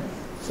அனுப்பிச்சிட்டு இருந்தேன்.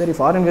 சரி,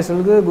 ஃபாரின்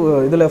ஃபெஸ்டிவலுக்கு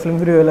இதில் ஃபிலிம்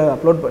ரிவ்யூவில்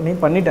அப்லோட்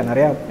பண்ணிட்டேன்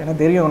நிறையா. ஏன்னா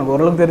தெரியும் எனக்கு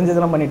ஓரளவுக்கு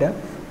தெரிஞ்சதெல்லாம் பண்ணிட்டேன்.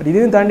 பட்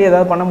இதையும் தாண்டி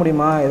ஏதாவது பண்ண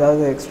முடியுமா,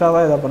 ஏதாவது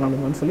எக்ஸ்ட்ராவாக ஏதாவது பண்ண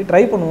முடியுமான்னு சொல்லி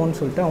ட்ரை பண்ணுவோன்னு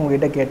சொல்லிட்டு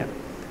அவங்ககிட்ட கேட்டேன்.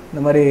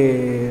 இந்த மாதிரி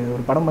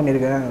ஒரு படம்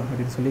பண்ணியிருக்கேன்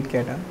அப்படின்னு சொல்லி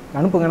கேட்டேன்.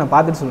 அனுப்புங்க, நான்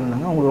பார்த்துட்டு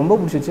சொல்லியிருந்தாங்க. அவங்களுக்கு ரொம்ப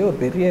பிடிச்சிச்சு. ஒரு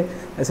பெரிய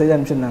மெசேஜ்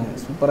அனுப்பிச்சிருந்தாங்க,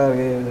 சூப்பராக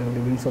இருக்குது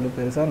அப்படின்னு சொல்லி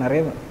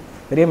பெருசாக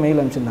பெரிய மெயில்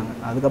அனுப்பிச்சிருந்தாங்க.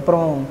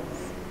 அதுக்கப்புறம்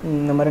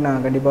இந்த மாதிரி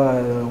நான்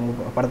கண்டிப்பாக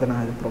உங்கள் படத்தை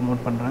நான் இது ப்ரொமோட்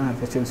பண்ணுறேன்,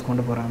 ஃபெஸ்டிவல்ஸ்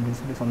கொண்டு போகிறேன் அப்படின்னு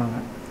சொல்லி சொன்னாங்க.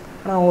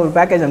 ஆனால் அவங்க ஒரு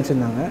பேக்கேஜ்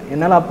அனுப்பிச்சிருந்தாங்க.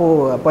 என்னால்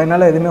அப்போ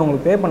என்னால் எதுவுமே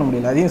அவங்களுக்கு பே பண்ண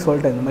முடியல. அதையும்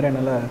சொல்லிட்டேன், இந்த மாதிரி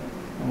என்னால்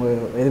அவங்க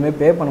எதுவுமே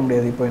பே பண்ண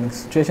முடியாது. இப்போ எனக்கு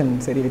சுச்சுவேஷன்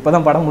சரி, இப்போ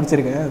தான் படம்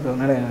முடிச்சிருக்கேன், ஸோ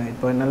அதனால்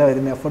இப்போ என்னால்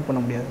எதுவுமே அஃபோர்ட்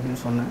பண்ண முடியாது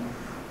அப்படின்னு சொன்னேன்.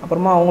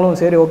 அப்புறமா அவங்களும்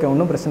சரி ஓகே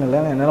ஒன்றும் பிரச்சனை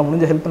இல்லை, என்னால்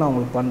முடிஞ்ச ஹெல்ப் நான்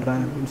அவங்களுக்கு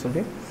பண்ணுறேன் அப்படின்னு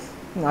சொல்லி.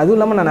 அதுவும்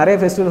இல்லாமல் நான் நிறைய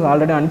ஃபெஸ்டிவல்ஸ்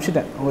ஆல்ரெடி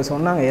அனுப்பிச்சிட்டேன். அவங்க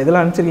சொன்னாங்க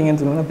எதெல்லாம்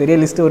அனுப்பிச்சிருக்கீங்கன்னு சொல்லுவாங்க. பெரிய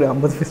லிஸ்ட்டு ஒரு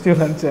 50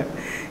 ஃபெஸ்டிவல் அனுப்பிச்சேன்.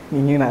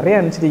 நீங்கள் நிறைய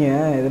அனுப்பிச்சிட்டீங்க,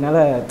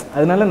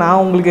 அதனால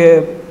நான் உங்களுக்கு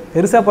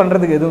பெருசாக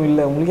பண்ணுறதுக்கு எதுவும்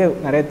இல்லை.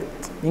 உங்களுக்கே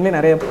நீங்களே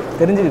நிறைய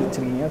தெரிஞ்சு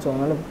வச்சுருக்கீங்க. ஸோ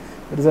அதனால்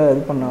பெருசாக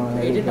இது பண்ண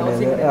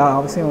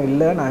அவசியம்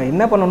இல்லை. நான்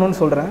என்ன பண்ணணும்னு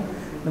சொல்கிறேன்.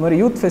 இந்த மாதிரி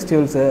யூத்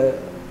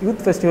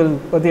ஃபெஸ்டிவல்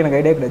பற்றி எனக்கு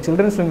ஐடியா கிடையாது.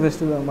 சில்ட்ரன்ஸ் ஃபிலிம்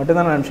ஃபெஸ்டிவல் மட்டும்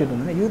தான் நான் அனுப்பிச்சிட்டு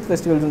இருந்தேன். யூத்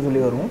ஃபெஸ்டிவல்ஸ்னு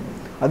சொல்லி வரும்,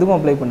 அதுவும்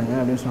அப்ளை பண்ணுங்கள்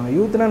அப்படின்னு சொன்னாங்க.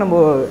 யூத்னா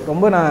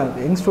நம்ம நான்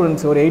யங்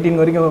ஸ்டூடெண்ட்ஸ் ஒரு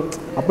 18 வரைக்கும்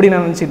அப்படி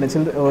நான்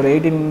நினச்சிட்டேன். ஒரு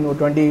 18 ஒரு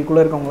 20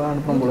 இருக்கவங்க தான்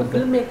அனுப்பணும் போல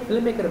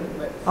இருக்கு.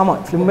 ஆமாம்,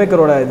 ஃபிலிம்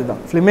மேக்கரோட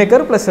இதுதான். ஃபிலிம்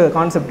மேக்கர் ப்ளஸ்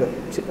கான்செப்ட்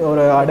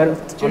ஒரு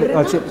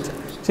அடல்ட்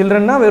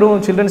சில்ட்ரன்னா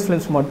வெறும் சில்ட்ரன்ஸ்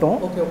ஃபிலிம்ஸ் மட்டும்.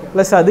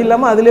 ப்ளஸ் அது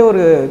இல்லாமல் அதிலே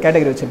ஒரு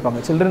கேட்டகரி வச்சுருப்பாங்க,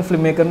 சில்ட்ரன்ஸ்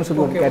ஃபிலிம் மேக்கர்னு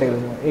சொல்லி ஒரு கேட்டகரி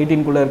வச்சுருவாங்க.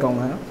 18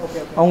 இருக்கவங்க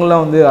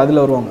அவங்களாம் வந்து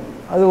அதில் வருவாங்க.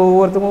 அது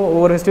ஒவ்வொருத்தருக்கும்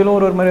ஒவ்வொரு ஃபெஸ்டிவலும்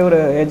ஒரு மாதிரி ஒரு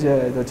ஏஜ்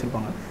இது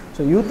வச்சுருப்பாங்க.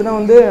 ஸோ யூத்னா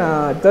வந்து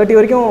 30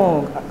 வரைக்கும்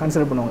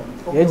கன்சிடர் பண்ணுவாங்க.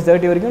 ஏஜ்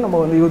 30 வரைக்கும் நம்ம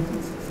வந்து யூத்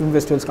ஃபிலிம்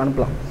ஃபெஸ்டிவல்ஸ்க்கு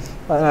அனுப்பலாம்.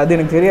 அது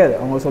எனக்கு தெரியாது,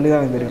 அவங்க சொல்லி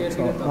தான் எனக்கு தெரியும்.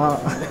 ஸோ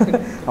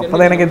அப்போ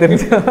தான் எனக்கே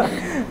தெரிஞ்சு.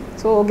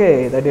 ஸோ ஓகே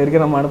 30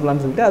 வரைக்கும் நம்ம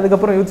அனுப்பலான்னு சொல்லிட்டு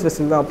அதுக்கப்புறம் யூத்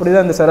ஃபெஸ்டிவல் தான். அப்படி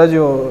தான் இந்த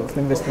சராஜியோ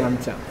ஃபிலிம் ஃபெஸ்டிவல்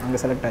அனுப்பிச்சேன், அங்கே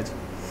செலக்ட் ஆச்சு.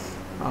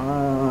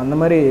 அந்த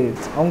மாதிரி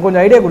அவங்க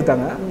கொஞ்சம் ஐடியா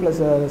கொடுத்தாங்க,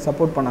 ப்ளஸ்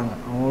சப்போர்ட் பண்ணாங்க.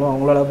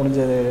 அவங்களால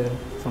முடிஞ்சது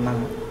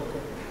சொன்னாங்க.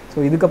 ஸோ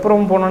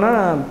இதுக்கப்புறம் போனோன்னா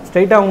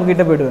ஸ்ட்ரைட்டாக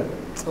அவங்கக்கிட்ட போய்டுவேன்,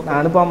 நான்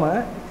அனுப்பாமல்.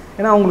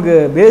 ஏன்னா அவங்களுக்கு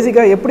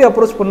பேசிக்காக எப்படி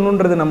அப்ரோச்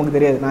பண்ணணுன்றது நமக்கு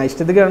தெரியாது. நான்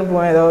இஷ்டத்துக்கு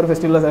அனுப்புவேன், ஏதாவது ஒரு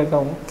ஃபெஸ்டிவலில் செலக்ட்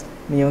ஆகும்.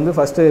 நீ வந்து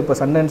ஃபஸ்ட்டு இப்போ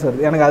சண்டன்ஸ்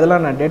வருது, எனக்கு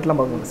அதெல்லாம் நான் டேட்லாம்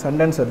பார்க்கணும்.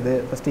 சண்டன்ஸ் வருது,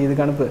 ஃபஸ்ட்டு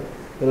இதுக்கு அனுப்பு,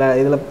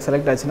 இதில்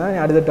செலக்ட் ஆச்சுன்னா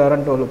அடுத்த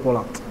டொரண்டோவில்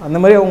போகலாம். அந்த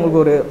மாதிரி அவங்களுக்கு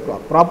ஒரு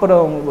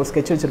ப்ராப்பராக அவங்களுக்கு ஒரு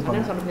ஸ்கெட்ச்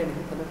வச்சுருப்பாங்க.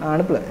 நான்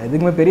அனுப்பலை,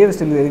 எதுக்குமே பெரிய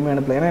ஃபெஸ்டிவல் எதுவுமே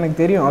அனுப்பலை. ஏன்னா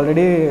எனக்கு தெரியும்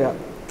ஆல்ரெடி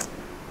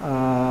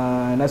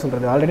என்ன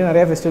சொல்கிறது, ஆல்ரெடி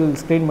நிறையா ஃபெஸ்டிவல்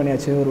ஸ்க்ரீன்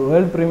பண்ணியாச்சு. ஒரு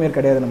வேர்ல்டு ப்ரீமியர்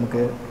கிடையாது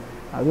நமக்கு.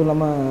 அதுவும்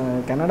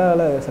இல்லாமல்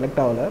கனடாவில்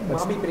செலக்ட் ஆகலை,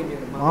 பட்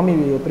மாமி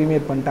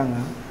ப்ரீமியர் பண்ணிட்டாங்க.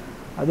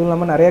 அதுவும்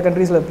இல்லாமல் நிறைய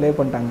கண்ட்ரீஸில் ப்ளே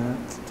பண்ணிட்டாங்க.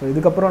 ஸோ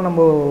இதுக்கப்புறம்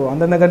நம்ம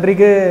அந்தந்த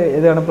கண்ட்ரிக்கு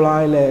எது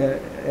அனுப்பலாம், இல்லை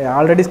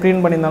ஆல்ரெடி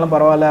ஸ்க்ரீன் பண்ணியிருந்தாலும்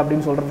பரவாயில்ல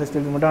அப்படின்னு சொல்கிற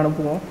ஃபெஸ்டிவல் மட்டும்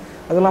அனுப்புவோம்.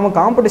 அதுவும் இல்லாமல்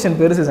காம்படிஷன்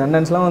பெருசு.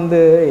 சண்டன்ஸ்லாம் வந்து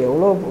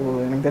எவ்வளோ,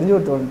 எனக்கு தெரிஞ்சு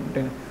ஒரு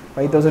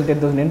 5,000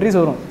 10,000 என்ட்ரிஸ்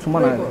வரும். சும்மா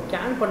நான்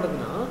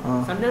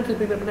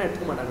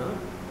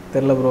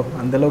தெரில ப்ரோ,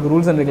 அந்தளவுக்கு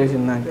ரூல்ஸ் அண்ட்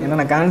ரெகுலேஷன் தான். ஏன்னா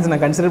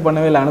நான் கன்சிடர்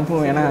பண்ணவே இல்லை,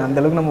 அனுப்புவோம். ஏன்னா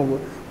அந்தளவுக்கு நம்ம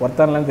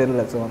ஒர்த்தானலாம்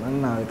தெரியல. ஸோ அதனால்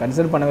நான் அது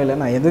கன்சிடர் பண்ணவே இல்லை.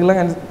 நான் எதுக்கெல்லாம்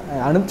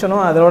அனுப்பிச்சனோ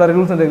அதோட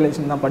ரூல்ஸ் அண்ட்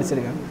ரெகுலேஷன் தான்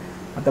படிச்சிருக்கேன்.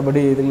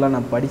 மற்றபடி இதுக்கெல்லாம்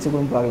நான் படித்து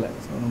கூட பார்க்கல.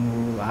 ஸோ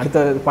நம்ம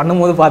அடுத்த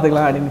பண்ணும்போது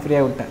பார்த்துக்கலாம் அப்படின்னு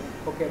ஃப்ரீயாக விட்டேன்.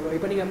 ஓகே ப்ரோ,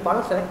 இப்போ நீங்கள்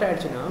படம் செலக்ட்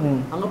ஆகிடுச்சுன்னா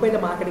அங்கே போய்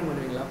இந்த மார்க்கெட்டிங்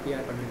பண்ணுவீங்களா,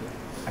 பிஆர் பண்ணுவீங்களா?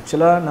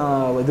 ஆக்சுவலாக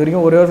நான் இது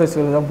வரைக்கும் ஒரே ஒரு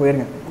ஃபெஸ்டிவல் தான்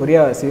போயிருக்கேன்,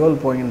 கொரியா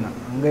சியோல் போயிருந்தேன்.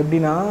 அங்கே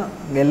எப்படின்னா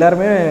அங்கே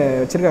எல்லாருமே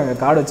வச்சுருக்காங்க,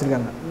 கார்டு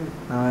வச்சுருக்காங்க.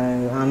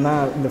 நான்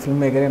தான் இந்த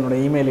ஃபில்ம் மேக்கர்,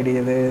 என்னோடய இமெயில் ஐடி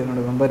இது,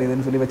 என்னோடய நம்பர்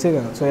இதுன்னு சொல்லி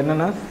வச்சுருக்காங்க. ஸோ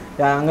என்னென்னா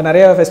அங்கே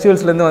நிறையா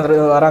ஃபெஸ்டிவல்ஸ்லேருந்து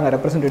வராங்க,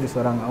 ரெப்ரசன்டேட்டிவ்ஸ்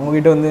வராங்க.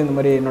 அவங்ககிட்ட வந்து இந்த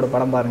மாதிரி என்னோடய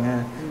படம்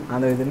பாருங்கள்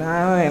அந்த இதுனா,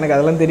 எனக்கு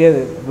அதெல்லாம் தெரியாது.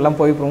 இப்படிலாம்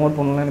போய் ப்ரொமோட்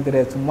பண்ணணும்னு எனக்கு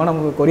தெரியாது. சும்மா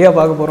நம்ம கொரியா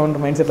பார்க்க போகிறோன்ற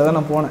மைண்ட் செட்டில் தான்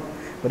நான் போனேன்.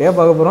 கொரியா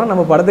பார்க்க போகிறோம்,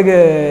 நம்ம படத்துக்கு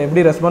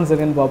எப்படி ரெஸ்பான்ஸ்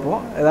இருக்குன்னு பார்ப்போம்,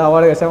 ஏதாவது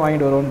அவார்டு கஷ்டம்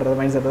வாங்கிட்டு வருவோன்ற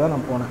மைண்ட் செட்டில் தான்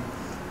நான் போனேன்.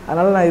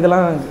 அதனால் நான்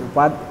இதெல்லாம்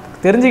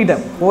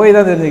தெரிஞ்சுக்கிட்டேன், போய்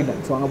தான்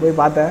தெரிஞ்சுக்கிட்டேன். ஸோ அங்கே போய்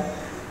பார்த்தேன்,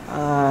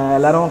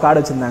 எல்லோரும்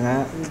கார்டு வச்சுருந்தாங்க.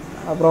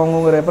 அப்புறம்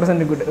அவங்க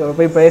ரெப்ரசன்டேட்டிவ்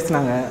போய்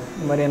பேசினாங்க,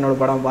 இந்த மாதிரி என்னோடய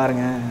படம்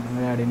பாருங்கள் இந்த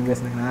மாதிரி அப்படின்னு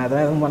பேசினாங்க. நான்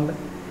அதெல்லாம் எதுவும் பண்ணல,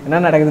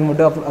 என்ன நடக்குதுன்னு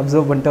மட்டும்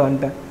அப்சர்வ் பண்ணிட்டு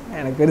வந்துட்டேன்.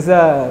 எனக்கு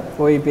பெருசாக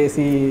போய்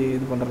பேசி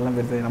இது பண்ணுறதுலாம்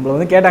பெருசு. நம்மளை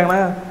வந்து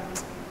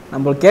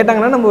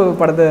கேட்டாங்கன்னா நம்ம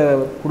படத்தை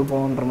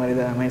கொடுப்போன்ற மாதிரி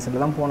தான் மைண்ட்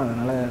செட்டில் தான் போனேன்.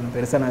 அதனால்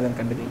பெருசாக நான் எதுவும்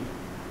கண்டுக்கல.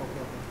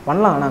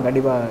 பண்ணலாம், ஆனால்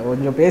கண்டிப்பாக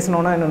கொஞ்சம்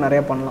பேசினோன்னா இன்னும்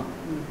நிறையா பண்ணலாம்.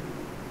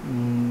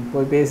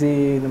 போய் பேசி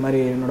இந்த மாதிரி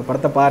என்னோடய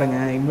படத்தை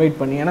பாருங்கள் இன்வைட்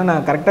பண்ணி. ஏன்னா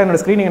நான் கரெக்டாக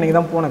என்னோடய ஸ்க்ரீனிங் அன்றைக்கி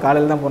தான் போனேன்,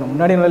 காலையில் தான் போனேன்.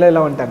 முன்னாடி நாளே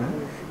எல்லாம் வந்துட்டாங்க.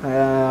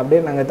 அப்படியே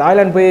நாங்கள்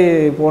தாய்லாந்து போய்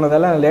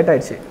போனதெல்லாம் லேட்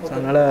ஆகிடுச்சு. ஸோ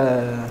அதனால்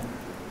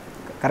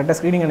கரெக்டாக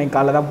ஸ்க்ரீனிங் அன்றைக்கி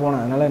காலையில் தான்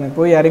போனேன். அதனால் எனக்கு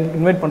போய் யாரையும்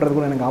இன்வைட் பண்ணுறது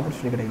கூட எனக்கு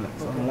ஆப்பர்ச்சுனிட்டி கிடைக்கல.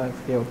 ஸோ அதனால்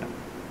ஃப்ரீயாக விட்டேன்.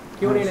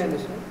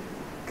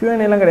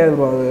 Q&Aலாம் கிடையாது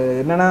ப்ரோ.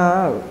 என்னென்னா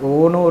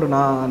ஒவ்வொன்றும்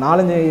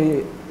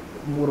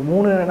ஒரு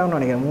 3 இடம்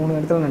நினைக்கிறேன், 3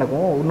 இடத்துல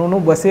நடக்கும்.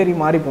 ஒன்றும் பஸ் ஏறி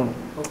மாறி போகணும்.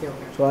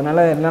 ஸோ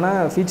அதனால் என்னென்னா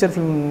ஃபீச்சர்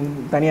ஃபிலிம்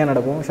தனியாக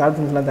நடக்கும், ஷார்ட்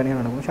ஃபிலிம்ஸ்லாம் தனியாக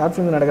நடக்கும். ஷார்ட்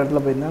ஃபிலிம்ஸ் நடக்கிற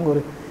இடத்துல போயிருந்தாங்க.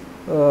 ஒரு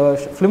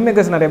ஃபிலிம்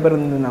மேக்கர்ஸ் நிறைய பேர்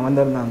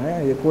வந்திருந்தாங்க,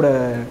 இது கூட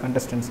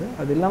கண்டஸ்டன்ஸு.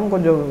 அது இல்லாமல்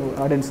கொஞ்சம்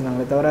ஆடியன்ஸ்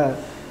இருந்தாங்களே தவிர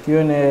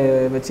Q&A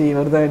வச்சு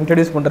இவர் தான்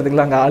இன்ட்ரடியூஸ்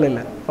பண்ணுறதுக்குலாம் அங்கே ஆள்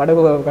இல்லை.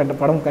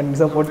 படம்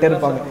கண்டிப்பாக போட்டே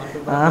இருப்பாங்க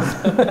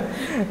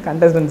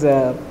கண்டஸ்டன்ஸை.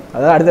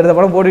 அதாவது அடுத்தடுத்த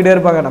படம் போட்டுகிட்டே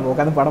இருப்பாங்க, நம்ம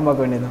உட்காந்து படம்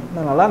பார்க்க வேண்டியதான்.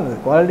 நல்லா இருந்தது,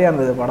 குவாலிட்டியாக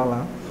இருந்தது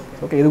படம்லாம்.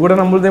 ஓகே, இது கூட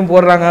நம்மள்தையும்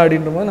போடுறாங்க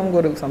அப்படின்ற போது நமக்கு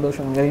ஒரு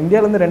சந்தோஷம். இங்கே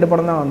இந்தியாவிலேருந்து 2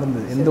 படம் தான்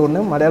வந்திருந்தது. எந்த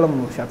ஒன்று மலையாளம்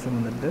ஷார்ட் ஃபிலிம்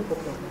வந்துட்டு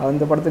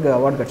அந்த படத்துக்கு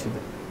அவார்டு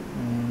கிடச்சிது.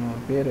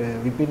 பேர்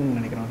விபின்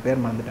நினைக்கிறேன்,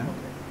 பேர் மறந்துட்டேன்,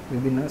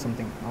 விபின்னு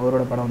சம்திங்.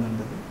 அவரோட படம்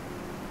வந்துருந்தது.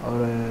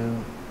 அவர்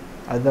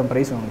அதுதான்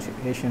ப்ரைஸ் வாங்கிச்சு,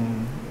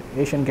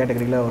 ஏஷியன்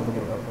கேட்டகரியில் அவருக்கு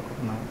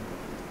கொடுத்தாங்க.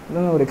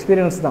 இதெல்லாம் ஒரு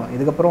எக்ஸ்பீரியன்ஸ் தான்.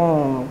 இதுக்கப்புறம்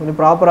கொஞ்சம்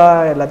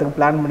ப்ராப்பராக எல்லாத்துக்கும்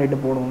பிளான் பண்ணிவிட்டு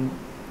போகணும்.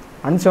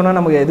 அனுப்பிச்சோன்னா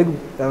நமக்கு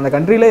எதுக்கு அந்த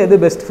கண்ட்ரியில் எது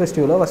பெஸ்ட்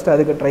ஃபெஸ்டிவலோ ஃபஸ்ட்டு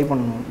அதுக்கு ட்ரை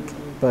பண்ணணும்.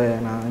 இப்போ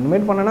நான்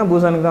இன்வைட் பண்ணேன்னா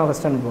பூசானுக்கு தான்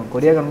ஃபஸ்ட்டு அனுப்புவேன்.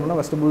 கொரியா அனுப்புனா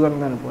ஃபஸ்ட்டு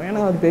பூசானுக்கு தான் அனுப்புவேன்.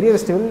 ஏன்னா அது பெரிய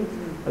ஃபெஸ்டிவல்,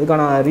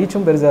 அதுக்கான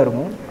ரீச்சும் பெருசாக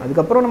இருக்கும்.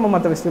 அதுக்கப்புறம் நம்ம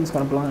மற்ற ஃபெஸ்டிவல்ஸ்க்கு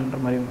அனுப்பலாம்ன்ற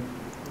மாதிரி.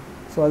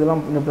 ஸோ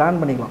அதெல்லாம் கொஞ்சம் பிளான்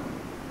பண்ணிக்கலாம்.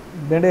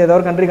 ஏதாவது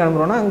ஒரு கண்ட்ரிக்கு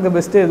அனுப்புகிறோன்னா அங்கே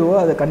பெஸ்ட்டு எதுவோ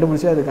அதை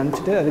கண்டுபிடிச்சி அதுக்கு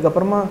அனுப்பிச்சிட்டு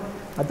அதுக்கப்புறமா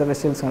மற்ற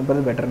ஃபெஸ்டிவல்ஸ்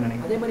அனுப்புறது பெட்டர்னு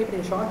நினைக்கிறேன். அதே மாதிரி இப்போ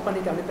நீங்கள் ஷார்ட்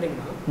பண்ணிட்டு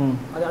அனுப்புறீங்கன்னா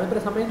அது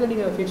அனுப்புகிற சமயத்தில்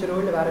நீங்கள் ஃபியூச்சரோ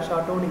இல்லை வேறு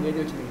ஷார்ட்டோ நீங்கள்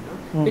எழுதி வச்சுருக்கீங்கன்னா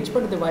பிச்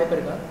பண்ணுறதுக்கு வாய்ப்பு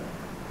இருக்கா?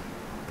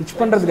 பிச்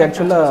பண்ணுறதுக்கு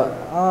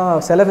ஆக்சுவலாக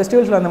சில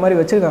ஃபெஸ்டிவல்ஸில் அந்த மாதிரி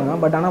வச்சுருக்காங்க.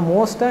 பட் ஆனால்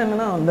மோஸ்ட்டாக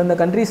என்னென்னா அந்தந்த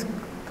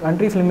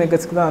கண்ட்ரி ஃபிலிம்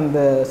மேக்கர்ஸ்க்கு தான் அந்த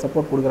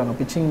சப்போர்ட் கொடுக்குறாங்க.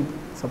 பிச்சிங்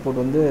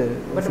சப்போர்ட் வந்து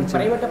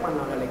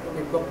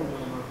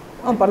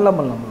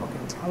பண்ணலாம்.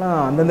 ஆனால்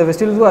அந்தந்த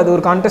ஃபெஸ்டிவல்ஸும் அது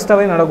ஒரு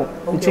கான்டெஸ்ட்டாகவே நடக்கும்,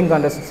 பிச்சிங்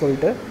கான்டெஸ்ட்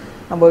சொல்லிட்டு.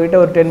 நம்மக்கிட்ட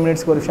ஒரு 10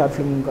 மினிட்ஸ்க்கு ஒரு ஷார்ட்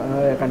ஃபிலிம்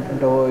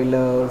கண்டென்ட்டோ இல்லை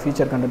ஒரு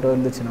ஃபீச்சர் கண்டென்ட்டோ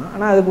இருந்துச்சுன்னா,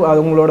 ஆனால்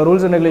அது உங்களோட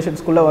ரூல்ஸ் அண்ட்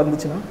ரெகுலேஷன்ஸ்குள்ளே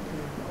வந்துச்சுன்னா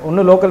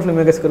ஒன்றும் லோக்கல் ஃபிலிம்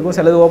மேக்கர்ஸ்க்கு இருக்கும்,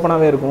 சிலது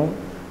ஓப்பனாகவே இருக்கும்.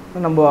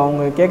 நம்ம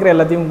அவங்க கேட்குற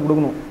எல்லாத்தையும்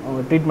கொடுக்கணும்.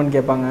 அவங்க ட்ரீட்மெண்ட்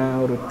கேட்பாங்க,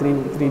 ஒரு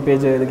 3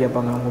 பேஜ் இது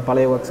கேட்பாங்க, அவங்க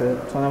பழைய ஒர்க்ஸு.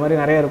 ஸோ அந்த மாதிரி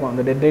நிறையா இருக்கும்.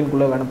 அந்த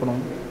டெட்லைனுக்குள்ளே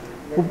அனுப்பணும்,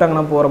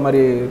 கூப்பிட்டாங்கன்னா போகிற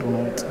மாதிரி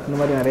இருக்கணும். இந்த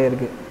மாதிரி நிறைய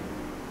இருக்குது.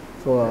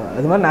 ஸோ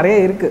அது மாதிரி நிறைய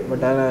இருக்குது.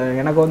 பட்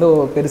எனக்கு வந்து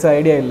பெருசாக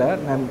ஐடியா இல்லை.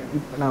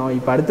 நான்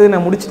இப்போ அடுத்து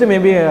நான் முடிச்சுட்டு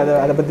மேபி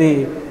அதை பற்றி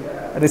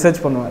ரிசர்ச்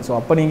பண்ணுவேன். ஸோ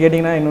அப்போ நீங்கள்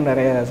கேட்டிங்கன்னா இன்னும்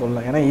நிறைய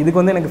சொல்லலாம். ஏன்னா இதுக்கு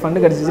வந்து எனக்கு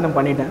ஃபண்டு கிடச்சிச்சு, நான்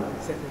பண்ணிட்டேன்,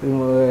 இது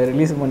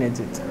ரிலீஸ்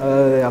பண்ணியாச்சு,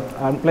 அதாவது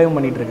அப்ளைவும்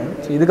பண்ணிகிட்ருக்கேன்.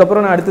 ஸோ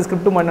இதுக்கப்புறம் நான் அடுத்து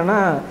ஸ்கிரிப்ட் பண்ணேன்னா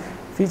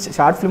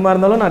ஷார்ட் ஃபிலிமாக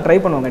இருந்தாலும் நான் ட்ரை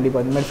பண்ணுவேன்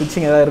கண்டிப்பாக. இந்த மாதிரி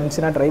பிச்சிங் எதாவது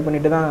இருந்துச்சுன்னா ட்ரை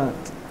பண்ணிவிட்டு தான்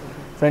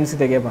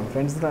ஃப்ரெண்ட்ஸ்கிட்ட கேட்பாங்க.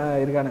 ஃப்ரெண்ட்ஸ் தான்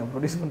இருக்கானுங்க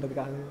ப்ரொடியூஸ்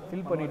பண்ணுறதுக்காக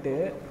ஃபில் பண்ணிவிட்டு.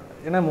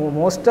 ஏன்னா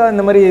மோஸ்ட்டாக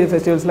இந்த மாதிரி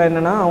ஃபெஸ்டிவல்ஸ்லாம்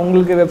என்னென்னா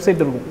அவங்களுக்கு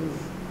வெப்சைட் இருக்கும்.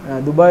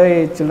 துபாய்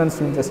சில்ட்ரன்ஸ்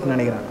ஃபிலிம் ஃபெஸ்ட்னு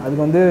நினைக்கிறேன்.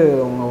 அதுக்கு வந்து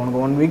உனக்கு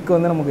 1 வீக்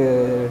வந்து நமக்கு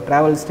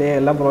ட்ராவல் ஸ்டே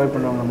எல்லாம் ப்ரொவைட்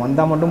பண்ணுவாங்க. நம்ம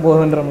வந்தால் மட்டும்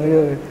போதுன்ற மாதிரி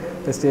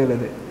ஃபெஸ்டிவல்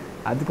அது.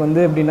 அதுக்கு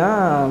வந்து எப்படின்னா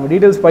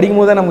டீட்டெயில்ஸ்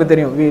படிக்கும் போது தான் நமக்கு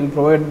தெரியும். We will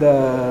provide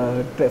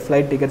the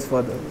flight tickets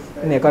for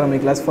in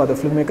economy class for the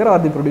film maker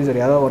R the producer,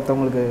 யாராவது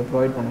ஒருத்தவங்களுக்கு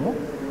ப்ரொவைட் பண்ணுவோம்.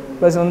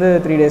 ப்ளஸ் வந்து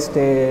 3 days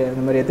ஸ்டே,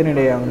 இந்த மாதிரி எத்தனை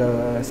டே அங்கே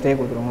ஸ்டே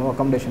கொடுத்துருவாங்க,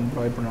 அக்காமடேஷன்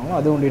ப்ரொவைட் பண்ணுவாங்க,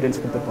 அதுவும்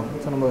டீட்டெயில்ஸ் கொடுத்துருப்பாங்க.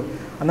 ஸோ நம்ம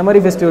அந்த மாதிரி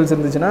ஃபெஸ்டிவல்ஸ்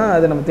இருந்துச்சுன்னா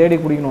அதை நம்ம தேடி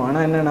பிடிக்கணும்.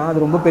 ஆனால் என்னென்னா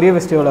அது ரொம்ப பெரிய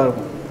ஃபெஸ்டிவலாக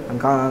இருக்கும்.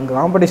 அங்கே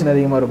காம்படிஷன்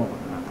அதிகமாக இருக்கும்.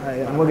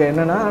 நமக்கு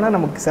என்னென்னா ஆனால்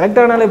நமக்கு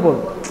செலக்ட் ஆனாலே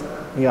போதும்.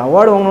 நீங்கள்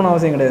அவார்டு வாங்கணும்னு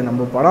அவசியம் கிடையாது.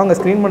 நம்ம படம் அங்கே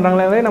ஸ்க்ரீன்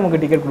பண்ணுறாங்களே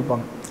நமக்கு டிக்கெட்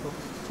கொடுப்பாங்க.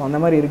 ஸோ அந்த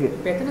மாதிரி இருக்குது.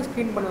 இப்போ எத்தனை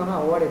ஸ்க்ரீன் பண்ணுவாங்க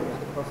அவார்டு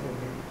இருக்குது?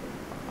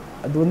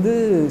 அது வந்து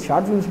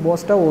ஷார்ட் ஃபிலிம்ஸ்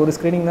மோஸ்ட்டாக ஒரு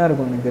ஸ்க்ரீனிங் தான்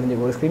இருக்கும் எனக்கு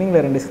தெரிஞ்சு. ஒரு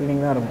ஸ்க்ரீனிங்கில் 2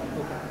 ஸ்க்ரீனிங் தான் இருக்கும்.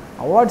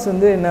 அவார்ட்ஸ்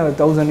வந்து என்ன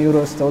 1000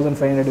 euros,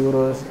 1500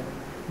 euros.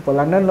 இப்போ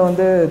லண்டனில்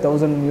வந்து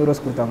 1000 euros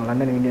கொடுத்தாங்க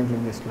லண்டன் இந்தியன்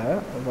ஃபிலிம் ஃபெஸ்ட்டில்.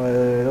 இப்போ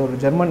ஏதோ ஒரு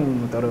ஜெர்மன்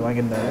ஒருத்தர்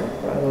வாங்கியிருந்தார்.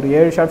 ஒரு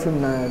 7 ஷார்ட்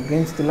ஃபிலிம்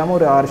ட்ரீம்ஸ் இல்லாமல்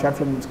ஒரு 6 ஷார்ட்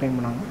ஃபிலிம் ஸ்க்ரீன்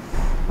பண்ணாங்க.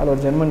 அதில்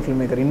ஒரு ஜெர்மன் ஃபிலிம்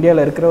மேக்கர்,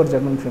 இந்தியாவில் இருக்கிற ஒரு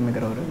ஜெர்மன் ஃபிலிம்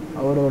மேக்கர்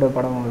அவரோட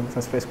படம்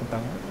ஃபஸ்ட் ப்ரைஸ்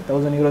கொடுத்தாங்க.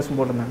 1000 euros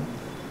போட்டிருந்தாங்க.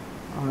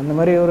 அந்த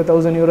மாதிரி ஒரு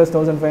 1000 euros,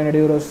 1500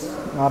 euros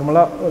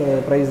நார்மலாக ஒரு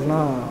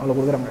ப்ரைஸ்னால் அவ்வளோ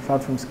கொடுக்குறாங்க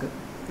ஷார்ட் ஃபிலிம்ஸ்க்கு.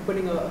 இப்போ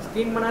நீங்கள்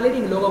ஸ்க்ரீன் பண்ணாலே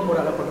நீங்கள் லோகோ போட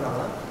அலோவ்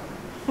பண்ணுறாங்களா?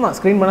 ஆமாம்,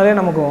 ஸ்க்ரீன் பண்ணாலே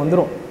நமக்கு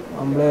வந்துடும்.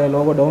 நம்மளே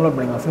லோகோ டவுன்லோட்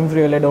பண்ணிக்கலாம். ஃபிலிம்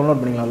ஃப்ரீவிலே டவுன்லோட்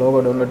பண்ணிக்கலாம். லோகோ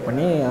டவுன்லோட்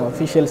பண்ணி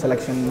அஃபிஷியல்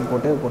செலெக்ஷன்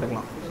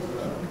போட்டுக்கலாம்.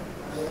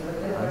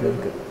 அது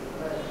இருக்குது.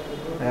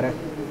 வேறு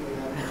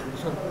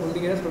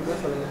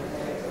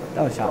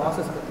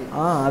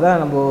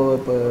அதான் நம்ம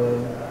இப்போ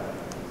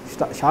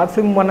ஷார்ட்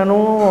ஃபிலிம்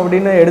பண்ணணும்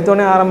அப்படின்னு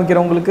எடுத்தோடனே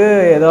ஆரம்பிக்கிறவங்களுக்கு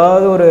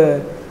ஏதாவது ஒரு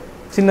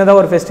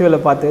சின்னதாக ஒரு ஃபெஸ்டிவலை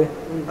பார்த்து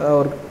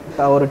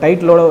ஒரு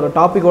டைட்டிலோட ஒரு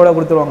டாப்பிக்கோடு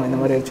கொடுத்துருவாங்க. இந்த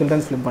மாதிரி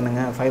சில்ட்ரன்ஸ் ஃபிலிம்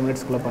பண்ணுங்கள், 5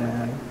 minutesக்குள்ளே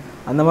பண்ணுங்கள்.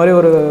 அந்த மாதிரி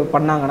ஒரு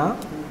பண்ணாங்கன்னா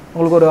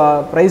உங்களுக்கு ஒரு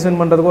ப்ரைஸ் வின்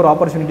பண்ணுறதுக்கும் ஒரு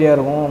ஆப்பர்ச்சுனிட்டியாக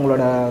இருக்கும்.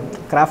 உங்களோட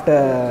கிராஃப்டை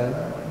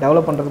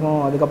டெவலப் பண்ணுறதுக்கும்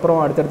அதுக்கப்புறம்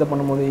அடுத்தடுத்து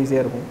பண்ணும்போது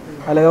ஈஸியாக இருக்கும்.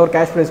 அதில் ஏதோ ஒரு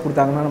கேஷ் ப்ரைஸ்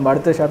கொடுத்தாங்கன்னா நம்ம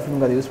அடுத்த ஷார்ட்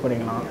ஃபிலிமுக்கு அதை யூஸ்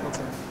பண்ணிக்கலாம்.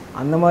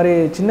 அந்த மாதிரி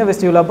சின்ன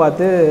ஃபெஸ்டிவலாக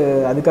பார்த்து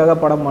அதுக்காக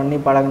படம் பண்ணி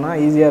பழகினா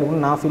ஈஸியாக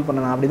இருக்கும்னு நான் ஃபீல்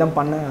பண்ணேன். நான் அப்படி தான்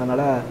பண்ணேன்.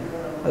 அதனால்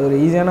அது ஒரு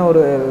ஈஸியான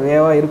ஒரு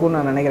வேவாக இருக்கும்னு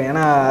நான் நினைக்கிறேன்.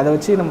 ஏன்னா அதை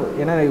வச்சு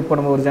ஏன்னா இப்போ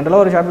நம்ம ஒரு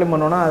ஜென்ரலாக ஒரு ஷார்ட் ஃபிலிம்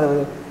பண்ணோன்னா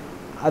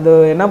அது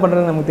என்ன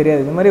பண்ணுறதுன்னு நமக்கு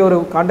தெரியாது. இந்த மாதிரி ஒரு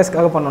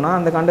கான்டெஸ்ட்காக பண்ணோன்னா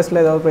அந்த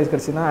கான்டெஸ்ட்டில் ஏதாவது ப்ரைஸ்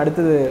கிடச்சின்னா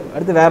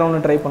அடுத்து வேறு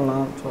ஒன்று ட்ரை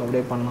பண்ணலாம். ஸோ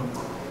அப்படியே பண்ணலாம்.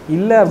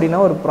 இல்லை அப்படின்னா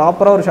ஒரு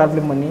ப்ராப்பராக ஒரு ஷார்ட்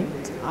ஃபிலிம் பண்ணி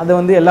அதை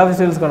வந்து எல்லா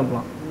ஃபெஸ்டிவல்ஸ்க்கும்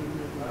அனுப்பலாம்.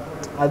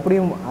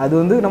 அப்படியும் அது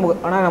வந்து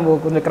நம்ம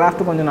கொஞ்சம்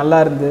கிராஃப்ட் கொஞ்சம் நல்லா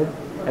இருந்து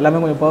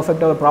எல்லாமே கொஞ்சம்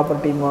பர்ஃபெக்டாக ஒரு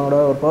ப்ராப்பர் டீமோட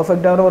ஒரு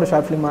பர்ஃபெக்டான ஒரு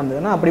ஷார்ட் ஃபிலிமாக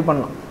இருந்ததுன்னா அப்படி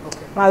பண்ணலாம்.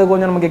 ஆனால் அது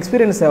கொஞ்சம் நமக்கு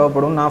எக்ஸ்பீரியன்ஸ்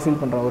தேவைப்படும் நான் ஃபீல்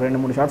பண்ணுறேன். ஒரு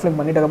 2-3 ஷார்ட் ஃபிலிம்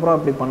பண்ணிட்டதுக்கப்புறம்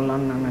அப்படி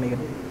பண்ணலான்னு நான்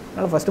நினைக்கிறேன்.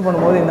 அதனால் ஃபஸ்ட்டு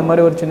பண்ணும்போது இந்த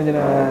மாதிரி ஒரு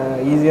சின்ன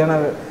ஈஸியான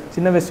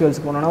சின்ன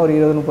ஃபெஸ்டிவல்ஸ் போனோன்னா ஒரு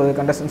 20-30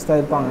 கண்டஸ்டன்ஸ்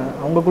தான் இருப்பாங்க.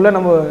 அவங்களுக்குள்ளே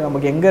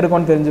நமக்கு எங்கே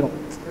இருக்கோன்னு தெரிஞ்சிடும்.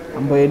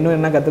 நம்ம இன்னும்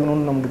என்ன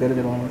கற்றுக்கணும்னு நமக்கு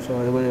தெரிஞ்சிடும். ஸோ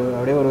அது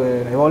அப்படியே ஒரு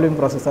எவால்விங்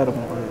ப்ராசஸாக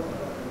இருக்கும். அது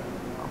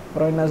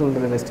அப்புறம் என்ன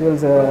சொல்கிறது,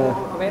 ஃபெஸ்டிவல்ஸ்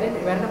வேறு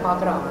என்ன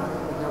பார்க்குறாங்க?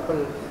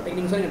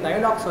 நீங்கள் சொல்லுங்கள்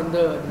டயலாக்ஸ் வந்து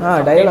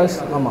டயலாக்ஸ்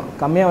ஆமாம்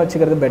கம்மியாக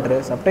வச்சுக்கிறது பெட்ரு.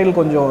 சப்டைட்டில்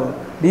கொஞ்சம்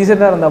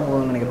டீசெண்டாக இருந்தால்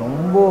போகணும்னு நினைக்கிறேன்.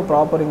 ரொம்ப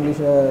ப்ராப்பர்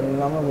இங்கிலீஷாக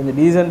இல்லாமல் கொஞ்சம்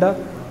டீசெண்டாக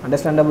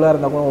அண்டர்ஸ்டாண்டபுளாக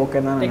இருந்தால் கூட ஓகே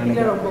தான் நான்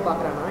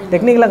நினைக்கிறேன்.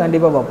 டெக்னிக்கலாக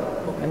கண்டிப்பாக பார்ப்போம்.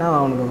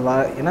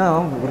 ஏன்னா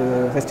ஒரு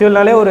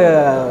ஃபெஸ்டிவல்னாலே ஒரு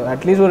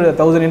அட்லீஸ்ட் ஒரு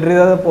 1000 என்ட்ரி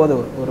தான் போகுது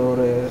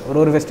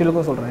ஒரு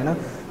ஃபெஸ்டிவலுக்கும் சொல்கிறேன். ஏன்னா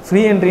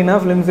ஃப்ரீ என்ட்ரினா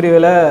ஃபிலிம்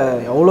ஃப்ரீவில்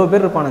எவ்வளோ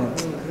பேர் இருப்பானுங்க.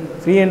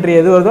 ஃப்ரீ என்ட்ரி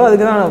எது வருதோ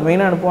அதுக்கு தான்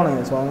மெயினாக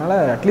அனுப்புவானுங்க. ஸோ அதனால்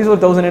அட்லீஸ்ட்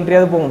ஒரு 1000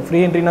 என்ட்ரியாவது போகும்.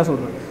 ஃப்ரீ என்ட்ரினா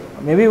சொல்கிறேன்.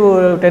 மேபி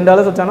ஒரு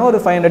 $10 வச்சானா ஒரு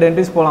 500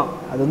 என்ட்ரிஸ் போகலாம்.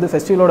 அது வந்து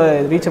ஃபெஸ்டிவலோட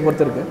ரீச்சை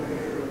பொறுத்து இருக்குது.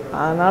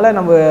 அதனால்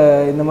நம்ம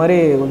இந்த மாதிரி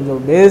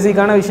கொஞ்சம்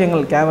பேசிக்கான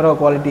விஷயங்கள், கேமரா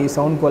குவாலிட்டி,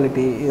 சவுண்ட்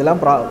குவாலிட்டி, இதெல்லாம்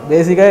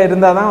பேசிக்காக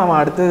இருந்தால் தான் அவன்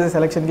அடுத்த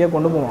செலெக்ஷனுக்கே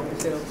கொண்டு போவான்.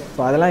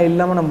 ஸோ அதெல்லாம்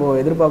இல்லாமல் நம்ம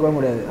எதிர்பார்க்கவே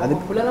முடியாது.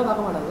 அதுக்கு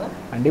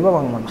கண்டிப்பாக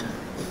வாங்க மாட்டோம்.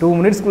 2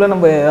 minutesக்குள்ளே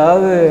நம்ம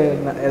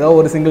ஏதாவது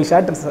ஒரு சிங்கிள்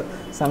ஷாட்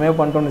செமையாக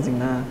பண்ணிட்டோம்னு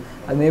வச்சிங்கன்னா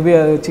அது மேபி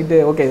அதை வச்சுட்டு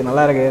ஓகே இது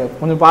நல்லா இருக்கு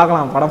கொஞ்சம்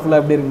பார்க்கலாம், படம்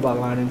ஃபுல்லாக எப்படி இருக்குன்னு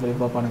பார்க்கலாம் அப்படின்னு சொல்லி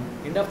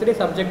பார்ப்பானுங்க.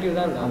 சப்ஜெக்டிவ்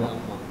தான். ஆமாம்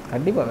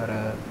கண்டிப்பாக வேறு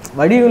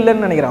வழி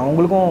இல்லைன்னு நினைக்கிறேன்.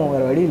 அவங்களுக்கும்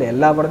வேறு வழி இல்லை.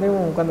 எல்லா படத்தையும்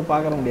உட்காந்து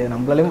பார்க்க முடியாது,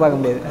 நம்மளாலையும் பார்க்க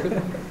முடியாது.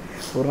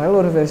 ஒரு நாள்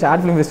ஒரு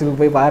ஷார்ட் ஃபிலிம்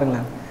ஃபெஸ்டிவலுக்கு போய்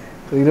பாருங்களேன்.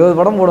 20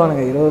 படம்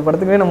போடுவானுங்க. 20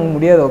 படத்துக்குமே நமக்கு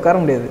முடியாது, உட்கார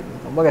முடியாது,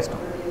 ரொம்ப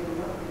கஷ்டம்.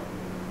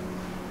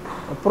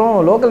 அப்புறம்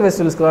லோக்கல்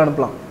ஃபெஸ்டிவல்ஸ்க்குலாம்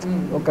அனுப்பலாம்.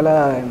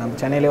 லோக்கலாக நம்ம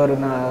சென்னையிலே ஒரு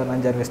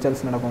 5-6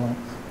 ஃபெஸ்டிவல்ஸ் நடக்கும்.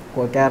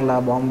 கேரளா,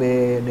 பாம்பே,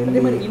 டெல்லி.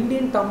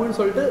 இந்தியன் தமிழ்னு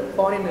சொல்லிட்டு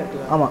ஃபாரின்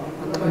இருக்குது. ஆமாம்,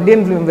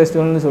 இந்தியன் ஃபிலிம்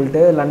ஃபெஸ்டிவல்னு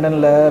சொல்லிட்டு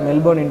லண்டனில்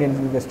மெல்போர்ன் இந்தியன்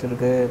ஃபிலிம் ஃபெஸ்ட்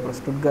இருக்குது. அப்புறம்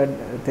ஸ்டுட்கார்ட்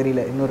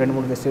தெரியல, இன்னும்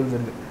 2-3 ஃபெஸ்டிவல்ஸ்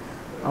இருக்குது.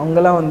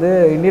 அவங்கெல்லாம் வந்து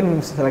இந்தியன்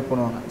ஃபிலிம்ஸ் செலக்ட்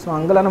பண்ணுவாங்க. ஸோ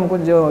அங்கெல்லாம் நமக்கு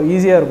கொஞ்சம்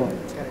ஈஸியாக இருக்கும்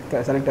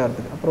செலக்ட்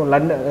ஆகிறதுக்கு. அப்புறம்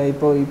லண்டன்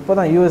இப்போ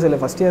தான் யூஎஸ்ஏல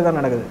ஃபஸ்ட் இயர் தான்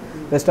நடக்குது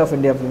best of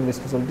India film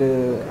fest சொல்லிட்டு.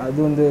 அது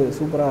வந்து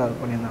சூப்பராக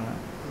பண்ணியிருந்தாங்க.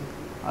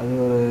 அது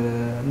ஒரு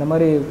அந்த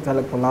மாதிரி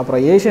செலக்ட் பண்ணலாம்.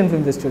 அப்புறம் ஏஷியன்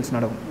ஃபிலிம் ஃபெஸ்டிவல்ஸ்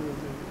நடக்கும்,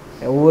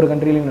 ஒவ்வொரு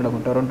கண்ட்ரிலையும்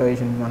நடக்கும். டொரண்டோ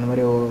ஏஷியன், அந்த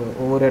மாதிரி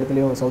ஒவ்வொரு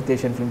இடத்துலையும் சவுத்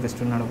ஏஷியன் ஃபிலிம்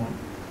ஃபெஸ்டிவல் நடக்கும்.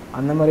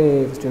 அந்த மாதிரி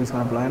ஃபெஸ்டிவல்ஸ்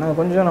அனுப்பலாம். ஏன்னா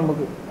கொஞ்சம்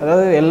நமக்கு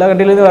அதாவது எல்லா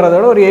கண்ட்ரிலேருந்து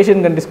வரதோட ஒரு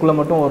ஏஷியன் கண்ட்ரிஸ்குள்ளே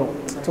மட்டும் வரும்.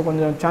 ஸோ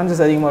கொஞ்சம்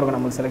சான்சஸ் அதிகமாக இருக்கும்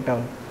நம்மளுக்கு செலக்ட்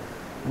ஆகும்.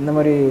 அந்த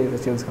மாதிரி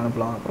ஃபெஸ்டிவல்ஸ்க்கு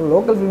அனுப்பலாம். அப்புறம்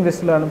லோக்கல் ஃபிலிம்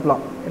ஃபெஸ்டிவல்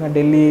அனுப்பலாம். ஏன்னா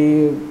டெல்லி,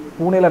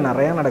 பூனேயில்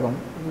நிறையா நடக்கும்.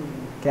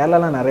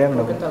 கேரளாவில் நிறையா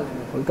நடக்கும்,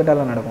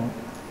 கொல்கட்டாவில் நடக்கும்.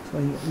 ஸோ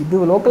இது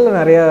லோக்கலில்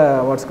நிறையா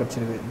அவார்ட்ஸ்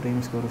கிடச்சிருக்கு,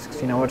 ட்ரீம்ஸ்க்கு ஒரு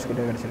 16 அவார்ட்ஸ்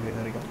கிட்டே கிடச்சிருக்கு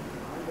இது வரைக்கும்.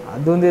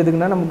 அது வந்து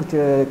எதுக்குன்னா நமக்கு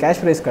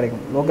கேஷ் ப்ரைஸ்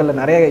கிடைக்கும். லோக்கலில்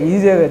நிறைய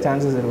ஈஸியாக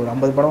சான்சஸ் இருக்குது. ஒரு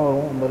 50 படம்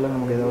வரும், 50ல்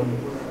நமக்கு ஏதோ ஒரு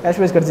கேஷ்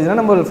ப்ரைஸ் கிடச்சிதுன்னா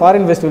நம்ம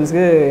ஃபாரின்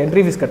ஃபெஸ்டிவல்ஸ்க்கு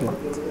என்ட்ரி ஃபீஸ் கட்டலாம்.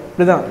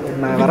 இப்படி தான்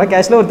நான் வர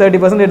கேஷில் ஒரு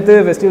 30% எடுத்து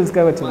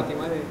ஃபெஸ்டிவல்ஸ்க்காக வச்சுக்கலாம்.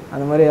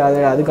 அந்த மாதிரி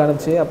அதுக்கு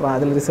அனுப்பிச்சு அப்புறம்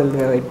அதில்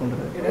ரிசல்ட்டுக்காக வெயிட்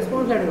பண்ணுறது.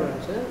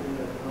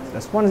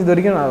 ரெஸ்பான்ஸ் இது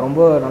வரைக்கும் நான்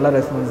ரொம்ப நல்ல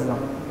ரெஸ்பான்ஸ்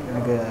தான்.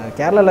 எனக்கு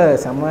கேரளாவில்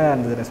செம்மையாக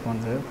இருந்தது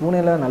ரெஸ்பான்ஸு.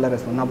 பூனேயில் நல்ல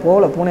ரெஸ்பான்ஸ். நான்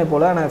பூனே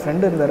போல் ஆனால் என்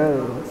ஃப்ரெண்டு இருந்தார்,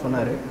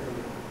 சொன்னார்.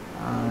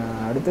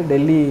 அடுத்து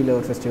டெல்லியில்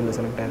ஒரு ஃபெஸ்டிவலில்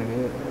செலக்ட்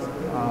ஆகிருக்கு.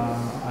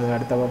 அது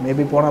அடுத்த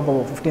மேபி போனால் இப்போ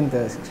 15th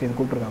 16th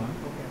கூப்பிட்ருக்காங்க.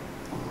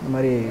 இந்த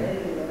மாதிரி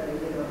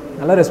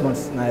நல்ல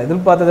ரெஸ்பான்ஸ். நான்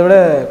எதிர்பார்த்ததை விட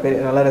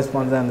நல்ல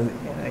ரெஸ்பான்ஸ் தான் இருந்தது.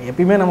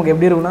 எப்பயுமே நமக்கு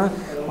எப்படி இருக்குன்னா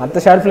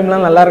மற்ற ஷார்ட்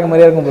ஃபிலிம்லாம் நல்லா இருக்க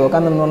மாதிரியே இருக்கும். இப்போ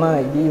உட்காந்துருந்தோன்னா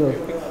ஐயோ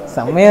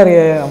செம்மையாக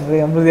இருக்கு,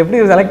 நம்மளுக்கு எப்படி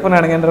செலக்ட்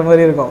பண்ணானுங்கன்ற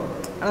மாதிரி இருக்கும்.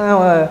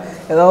 ஆனால்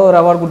ஏதாவது ஒரு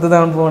அவார்ட் கொடுத்து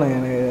தான் போனேன்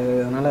எனக்கு.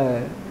 அதனால்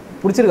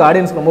பிடிச்சிருக்கு,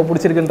 ஆடியன்ஸ் ரொம்ப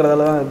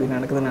பிடிச்சிருக்குன்றதால தான் இப்படி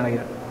நடக்குதுன்னு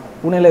நினைக்கிறேன்.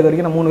 பூனேயில் இது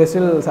வரைக்கும் நான் 3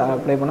 ஃபெஸ்டிவல்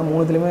அப்ளை பண்ணேன்,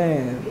 3த்துலேயுமே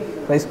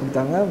ப்ரைஸ்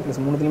கொடுத்தாங்க,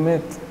 ப்ளஸ் 3த்துலேயுமே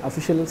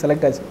அஃபிஷியல்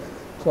செலக்ட் ஆச்சு.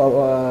 ஸோ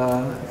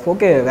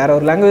ஓகே, வேறு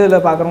ஒரு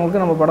லாங்குவேஜில்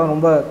பார்க்குறவங்களுக்கு நம்ம படம்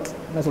ரொம்ப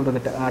என்ன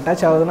சொல்கிறது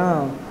அட்டாச் ஆகுதுன்னா,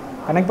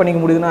 கனெக்ட் பண்ணிக்க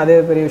முடியுதுன்னா அதே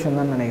பெரிய விஷயம்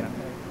தான் நினைக்கிறேன்.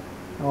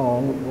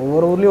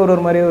 ஒவ்வொரு ஊர்லேயும்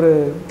ஒரு மாதிரி ஒரு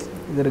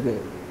இது இருக்குது.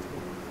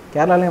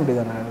 கேரளாலேயும் அப்படி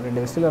தானே, 2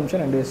 ஃபெஸ்டிவல்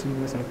அனுப்பிச்சா 2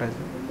 ஃபெஸ்டிவலுமே செலக்ட்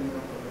ஆச்சு.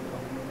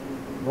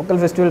 லோக்கல்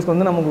ஃபெஸ்டிவல்ஸ்க்கு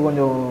வந்து நமக்கு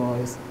கொஞ்சம்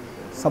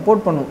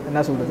சப்போர்ட் பண்ணும்,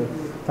 என்ன சொல்கிறது,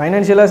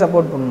 ஃபைனான்ஷியலாக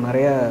சப்போர்ட் பண்ணணும்.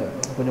 நிறையா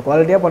கொஞ்சம்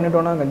குவாலிட்டியாக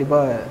பண்ணிட்டோன்னா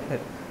கண்டிப்பாக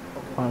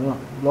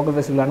பண்ணலாம். லோக்கல்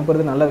ஃபெஸ்டிவல்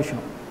அனுப்புறது நல்ல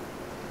விஷயம்.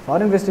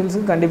 ஃபாரின்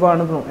ஃபெஸ்டிவல்ஸுக்கு கண்டிப்பாக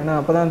அனுப்பணும். ஏன்னா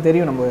அப்போ தான்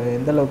தெரியும் நம்ம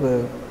எந்தளவுக்கு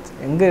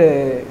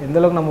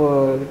நம்ம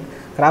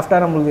கிராஃப்டாக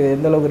நம்மளுக்கு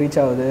எந்தளவுக்கு ரீச்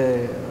ஆகுது,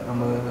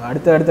 நம்ம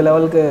அடுத்த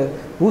லெவலுக்கு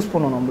பூஸ்ட்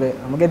பண்ணணும்.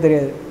 நமக்கே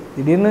தெரியாது.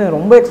 திடீர்னு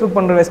ரொம்ப எக்ஸ்பெக்ட்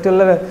பண்ணுற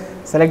ஃபெஸ்டிவலில்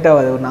செலக்ட்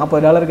ஆகாது. ஒரு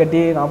 $40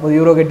 கட்டி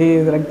 €40 கட்டி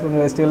செலக்ட் பண்ணுற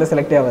ஃபெஸ்டிவலில்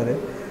செலக்ட் ஆகாது.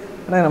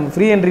 ஆனால் நம்ம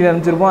ஃப்ரீ என்ட்ரி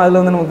அனுப்பிச்சிருப்போம், அதில்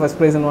வந்து நமக்கு ஃபஸ்ட்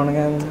ப்ரைஸ்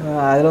பண்ணுவானுங்க,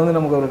 அதில் வந்து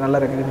நமக்கு ஒரு நல்ல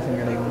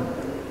ரெகக்னிஷன் கிடைக்கும்.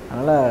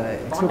 அதனால்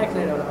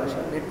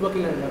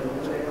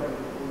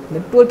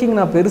நெட்வொர்க்கிங்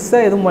நான்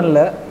பெருசாக எதுவும்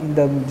பண்ணல.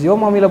 இந்த ஜியோ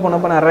மாமியில்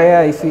போனப்போ நிறையா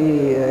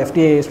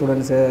FTA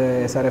ஸ்டூடெண்ட்ஸு,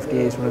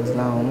 SRFTA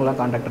ஸ்டூடெண்ட்ஸ்லாம் அவங்களாம்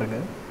கான்டாக்ட்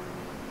இருக்குது.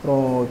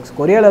 அப்புறம்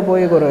கொரியாவில்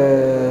போய்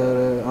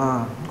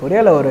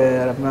கொரியாவில் ஒரு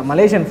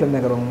மலேசியன் ஃபிலிம்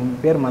மேக்கர்,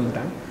 அவங்க பேர்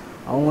மறந்துட்டேன்.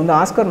 அவங்க வந்து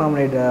ஆஸ்கர்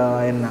நாமினேட்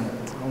ஆயிருந்தாங்க.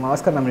 அவங்க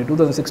ஆஸ்கர் நாமினேட்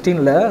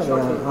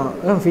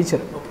 2016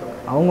 ஃபீச்சர்.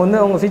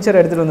 அவங்க ஃபீச்சர்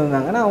எடுத்துகிட்டு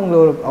வந்திருந்தாங்க. ஆனால் அவங்க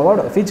ஒரு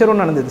அவார்டு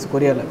ஃபீச்சரும் நடந்தது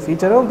கொரியாவில்.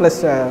 ஃபீச்சரும்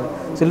plus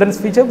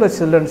children's feature plus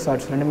children's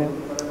shorts ரெண்டுமே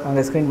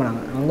அவங்க ஸ்க்ரீன்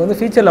பண்ணாங்க. அவங்க வந்து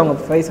ஃபீச்சரில் அவங்க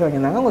ப்ரைஸ்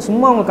வாங்கியிருந்தாங்க. அவங்க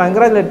சும்மா அவங்க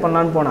கங்க்ராச்சுலேட்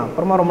பண்ணலான்னு போனாங்க.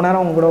 அப்புறமா ரொம்ப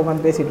நேரம் அவங்க கூட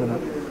உட்காந்து பேசிகிட்டு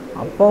இருந்தாங்க.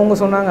 அப்போ அவங்க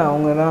சொன்னாங்க,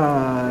 அவங்க தான்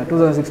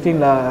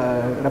 2016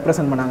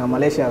 ரெப்ரசன்ட் பண்ணாங்க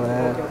மலேசியாவை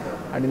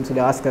அப்படின்னு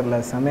சொல்லி ஆஸ்கரில்.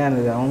 செம்மையாக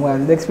இருந்தது. அவங்க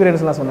அந்த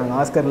எக்ஸ்பீரியன்ஸ்லாம் சொன்னாங்க.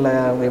 ஆஸ்கரில்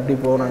அவங்க எப்படி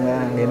போனாங்க,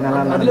 அங்கே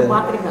என்னெல்லாம் நடந்தது.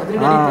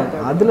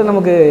 அதில்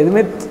நமக்கு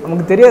எதுவுமே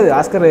நமக்கு தெரியாது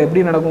ஆஸ்கர்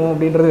எப்படி நடக்கும்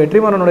அப்படின்றது.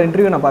 வெற்றிமாறனோட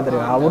இன்டர்வியூ நான்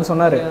பார்த்துருக்கேன். அவர்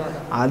சொன்னார்.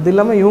 அது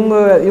இல்லாமல்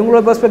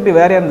இவங்களோட பெர்ஸ்பெக்டிவ்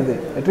வேறையாக இருந்தது.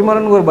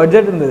 வெற்றிமாறனுக்கு ஒரு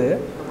பட்ஜெட் இருந்தது.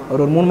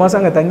 அவர் ஒரு 3 மாதம்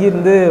அங்கே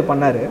தங்கியிருந்து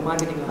பண்ணார்.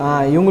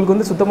 இவங்களுக்கு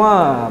வந்து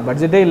சுத்தமாக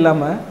பட்ஜெட்டே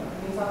இல்லாமல்,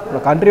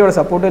 கண்ட்ரியோட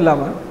சப்போர்ட்டும்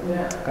இல்லாமல்,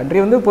 கண்ட்ரி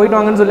வந்து போயிட்டு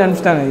வாங்கன்னு சொல்லி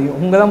அனுப்பிச்சிட்டாங்க.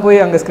 இவங்க தான்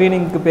போய் அங்கே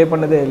ஸ்க்ரீனிங்க்கு பே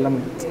பண்ணது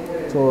எல்லாமே.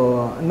 ஸோ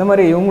இந்த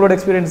மாதிரி இவங்களோட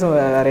எக்ஸ்பீரியன்ஸும்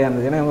வேறையாக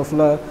இருந்தது. ஏன்னா இவங்க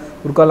ஃபுல்லாக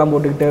புர்காலாம்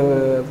போட்டுக்கிட்டு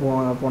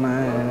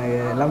போனேன்.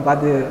 எல்லாம்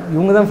பார்த்து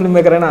இவங்க தான் ஃபிலிம்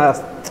மேக்கரே நான்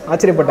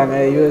ஆச்சரியப்பட்டாங்க.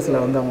 யூஎஸில்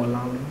வந்து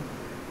அவங்கெல்லாம்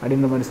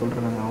அப்படின்ற மாதிரி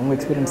சொல்கிறாங்க. அவங்க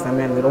எக்ஸ்பீரியன்ஸ்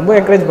செம்மையாக இருந்தது. ரொம்ப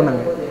என்கரேஜ்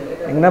பண்ணாங்க.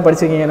 எங்கன்னா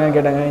படிச்சிருக்கீங்க என்ன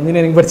கேட்டாங்க.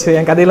 இன்ஜினியரிங் படிச்சு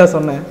என் கதையெல்லாம்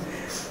சொன்னேன்.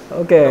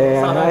 ஓகே,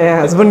 என்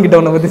ஹஸ்பண்ட் கிட்ட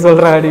உன்னை பற்றி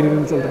சொல்கிறேன்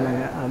அப்படின்னு சொல்கிறாங்க.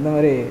 அந்த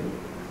மாதிரி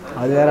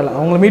அது வேற இல்லை.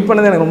 அவங்கள மீட்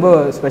பண்ணது எனக்கு ரொம்ப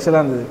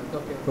ஸ்பெஷலாக இருந்தது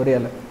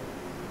கொரியாவில்.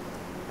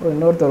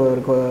 இன்னொருத்தர்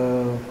ஒரு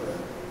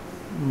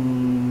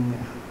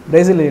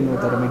பிரேசிலியன்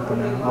ஒருத்தரை மீட்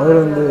பண்ணேன். அவர்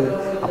வந்து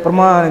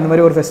அப்புறமா இந்த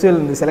மாதிரி ஒரு ஃபெஸ்டிவல்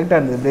செலக்ட்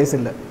ஆகிருந்தது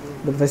பிரேசிலில்.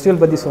 இந்த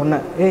ஃபெஸ்டிவல் பற்றி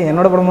சொன்னேன்.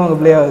 என்னோட படமும் அங்கே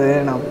ப்ளே ஆகுது,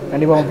 நான்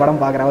கண்டிப்பாக அவங்க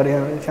படம் பார்க்குறேன். அவர்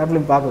ஷார்ட்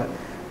ஃபிலிம் பார்க்கல,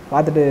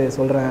 பார்த்துட்டு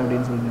சொல்கிறேன்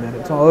அப்படின்னு சொல்லியிருந்தாரு.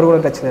 ஸோ அவர் கூட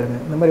டச்சில்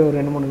இருந்தேன். இந்த மாதிரி ஒரு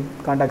 2-3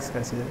 கான்டாக்ட்ஸ்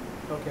கிடச்சிது.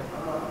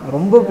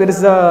 ரொம்ப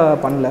பெருசாக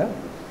பண்ணல,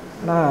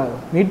 ஆனால்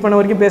மீட் பண்ண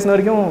வரைக்கும் பேசின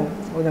வரைக்கும்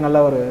கொஞ்சம் நல்லா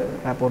ஒரு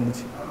ஆப்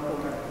வந்துச்சு.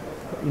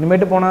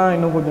 இனிமேட்டு போனால்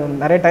இன்னும் கொஞ்சம்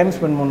நிறைய டைம்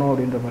ஸ்பெண்ட் பண்ணணும்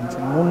அப்படின்ற மாதிரி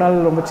இருந்துச்சு. 3 நாள்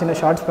ரொம்ப சின்ன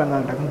ஷார்ட் ஸ்பெண்ட்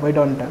தான், டக்குன்னு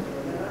போயிட்டு வந்துட்டேன்.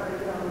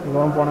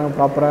 இப்போ போனாங்க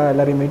ப்ராப்பராக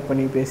எல்லோரையும் மீட்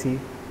பண்ணி பேசி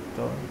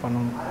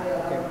பண்ணணும்.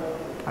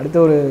 அடுத்த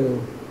ஒரு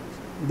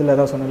இதில்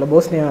ஏதாவது சொன்னேன்ல,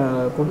 போஸ்னியா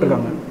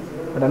கூப்பிட்ருக்காங்க.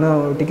 பட்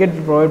ஆனால் டிக்கெட்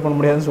ப்ரொவைட் பண்ண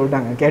முடியாதுன்னு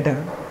சொல்லிட்டாங்க.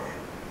 கேட்டேன்,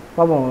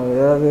 பார்ப்போம்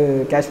ஏதாவது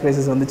கேஷ்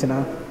ப்ரைஸஸ் வந்துச்சுன்னா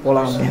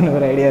போகலாம் அப்படின்னு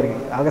ஒரு ஐடியா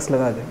இருக்குது.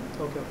 ஆகஸ்ட்டில் தான் அது.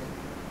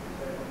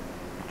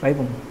 ட்ரை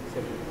பண்ணுவோம்.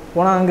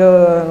 போனால் அங்கே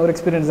ஒரு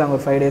எக்ஸ்பீரியன்ஸ் தான்.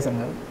 ஒரு 5 days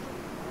அங்கே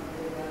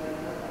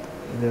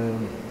இது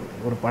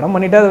ஒரு படம்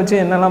பண்ணிவிட்டு அதை வச்சு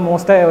என்னெல்லாம்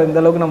மோஸ்ட்டாக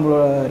இந்தளவுக்கு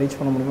நம்மளோட ரீச்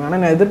பண்ண முடியும்.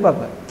 ஆனால் நான்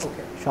எதிர்பார்ப்பேன்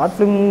ஷார்ட்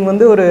ஃபிலிம்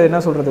வந்து ஒரு என்ன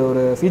சொல்கிறது,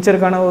 ஒரு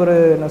ஃபீச்சருக்கான ஒரு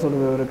என்ன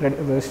சொல்கிறது, ஒரு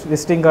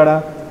விசிட்டிங் கார்டாக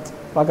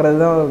பார்க்குறது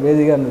தான்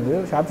பேசிக்காக இருந்தது.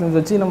 ஷார்ட் ஃபிலிம்ஸ்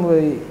வச்சு நம்ம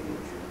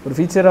ஒரு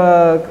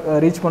ஃபீச்சராக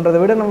ரீச் பண்ணுறதை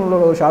விட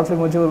நம்மளோட ஒரு ஷார்ட்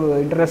ஃபிலிம் வச்சு ஒரு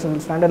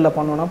இன்டர்நேஷ்னல் ஸ்டாண்டர்டில்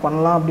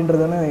பண்ணோன்னா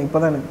அப்படின்றது தானே இப்போ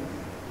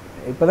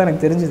தான்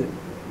எனக்கு தெரிஞ்சுது.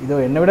 இதோ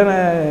என்னை விட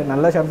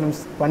நல்ல ஷார்ட்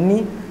ஃபிலிம்ஸ் பண்ணி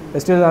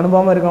ஃபெஸ்டிவல்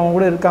அனுபவமாக இருக்கவங்க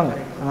கூட இருக்காங்க.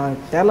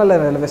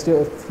 கேரளாவில்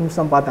ஃபெஸ்டிவல் ஃபிலிம்ஸ்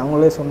தான் பார்த்தேன்.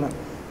 அவங்களே சொன்னேன்,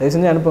 தயவு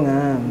செஞ்சு அனுப்புங்க.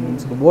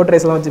 போட்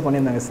ரேஸ்லாம் வச்சு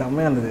பண்ணியிருந்தாங்க,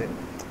 செம்மையாக இருந்தது.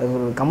 அது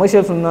ஒரு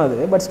கமர்ஷியல் ஃபிலிம் தான் அது,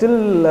 பட் ஸ்டில்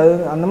அது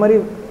அந்த மாதிரி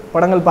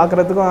படங்கள்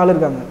பார்க்குறதுக்கும் ஆள்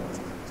இருக்காங்க.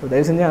 ஸோ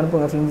தயவு செஞ்சு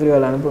அனுப்புங்க, ஃபிலிம்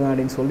ஃபெஸ்டிவல் அனுப்புங்க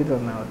அப்படின்னு சொல்லிட்டு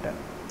வந்தேன் அவர்கிட்ட.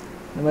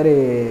 இந்த மாதிரி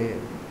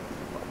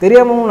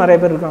தெரியாமலும் நிறைய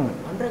பேர் இருக்காங்க.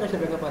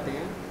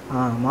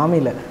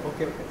 மாமியில்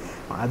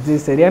அது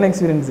சரியான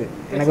எக்ஸ்பீரியன்ஸு.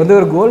 எனக்கு வந்து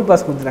ஒரு கோல்டு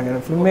பாஸ்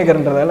கொடுத்துட்டாங்க ஃபிலிம்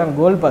மேக்கர்ன்றதால.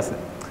 எனக்கு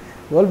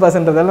கோல்டு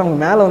பாஸ்ன்றதால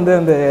நமக்கு மேலே வந்து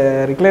அந்த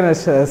ரிக்ளைனர்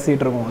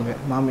சீட் இருக்கும் அங்கே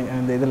மாமி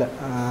அந்த இதில்.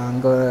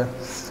 அங்கே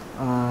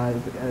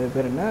அது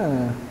பேர் என்ன,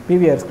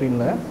 பிவிஆர்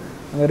ஸ்க்ரீனில்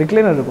அங்கே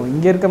ரிக்ளைனர் இருக்கும்.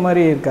 இங்கே இருக்க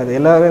மாதிரி இருக்காது,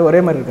 எல்லாமே ஒரே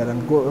மாதிரி இருக்காது.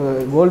 அந்த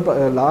கோல்டு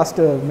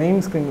லாஸ்ட்டு மெயின்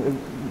ஸ்க்ரீன்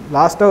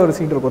லாஸ்ட்டாக ஒரு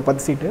சீட் இருக்கும், ஒரு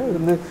 10 சீட்டு. அது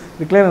வந்து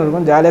ரிக்ளைனர்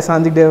இருக்கும், ஜாலியாக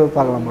சாஞ்சிக்கிட்டே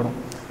பார்க்கலாம் படம்.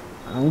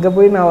 அங்கே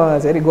போய்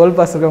நான் சரி கோல்டு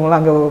பாஸ்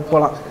இருக்கவங்களாம் அங்கே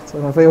போகலாம்.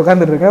 ஸோ நான் போய்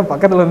உட்காந்துருக்கேன்.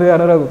 பக்கத்தில் வந்து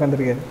அனுராக்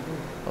உட்காந்துருக்காரு.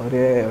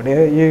 அப்படியே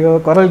ஐயோ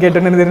குரல்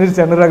கேட்டோன்னு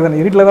தெரிஞ்சிச்சு அனுராக் தான்.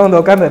 இருட்டில் தான் வந்து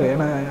உட்காந்தாரு,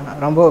 ஏன்னா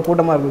ரொம்ப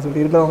கூட்டமாக இருக்கும்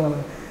சொல்லிட்டு இருட்டில் அவங்க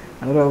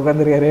அனுராக்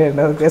உட்காந்துருக்காரு.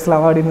 ரெண்டாவது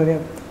பேசலாமா அப்படின்னு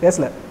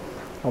பேசலை.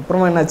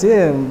 அப்புறமா என்னாச்சு,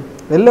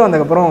 வெளில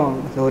வந்ததுக்கப்புறம்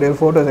ஒரே ஒரு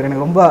ஃபோட்டோ சார்,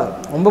 எனக்கு ரொம்ப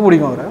ரொம்ப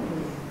பிடிக்கும் அவரை.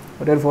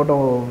 ஒரே ஒரு ஃபோட்டோ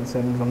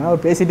சார்னு சொன்னால்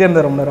அவர் பேசிகிட்டே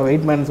இருந்தார் ரொம்ப நேரம்,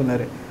 வெயிட் மேன்னு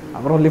சொன்னார்.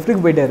 அப்புறம்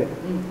லிஃப்ட்டுக்கு போயிட்டார்.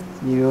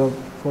 ஐயோ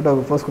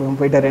ஃபோட்டோவுக்கு போஸ்ட் கொடுக்க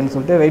போயிட்டாருன்னு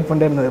சொல்லிட்டு வெயிட்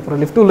பண்ணிட்டே இருந்தது. அப்புறம்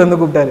லிஃப்ட் உள்ளேருந்து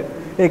கூப்பிட்டாரு,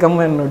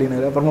 கம்மன்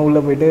அப்படின்னாரு. அப்புறமா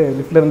உள்ளே போயிட்டு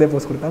லிஃப்ட்லேருந்தே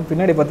போஸ்ட் கொடுத்தேன்.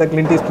 பின்னாடி பார்த்தா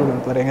கிளின்ட் ஈஸ்ட்வுட்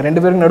இருப்பார். எங்கள்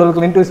 2 பேருக்கு நடுவில்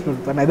கிளின்ட் ஈஸ்ட்வுட்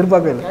இருப்பார். நான்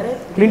எதிர்பார்க்கவே இல்லை,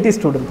 கிளின்ட்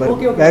ஈஸ்ட்வுட் இருப்பார்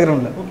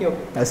பேக்ரவுண்டில்.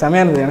 அது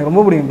செமையாக இருந்தது, எனக்கு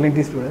ரொம்ப பிடிக்கும் கிளின்ட்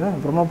ஈஸ்ட்வுட்.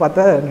 அப்புறமா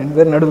பார்த்தா 2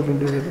 பேர் நடுவில்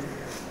கிளின்ட் ஈஸ்ட்வுட்,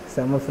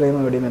 செம்ம ஃப்ரேம்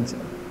அப்படின்னு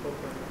நினச்சேன்.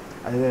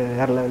 அது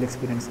வேறு லெவல்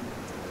எக்ஸ்பீரியன்ஸ்.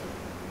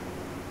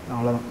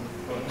 அவ்வளோதான்.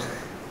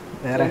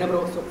 வேறு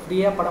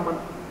ஃப்ரீயாக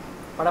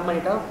படம்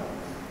பண்ணிட்டா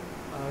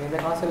எந்த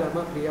காசு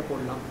இல்லாமல் ஃப்ரீயாக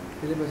போடலாம்.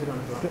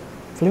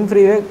 Film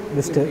freeway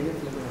best.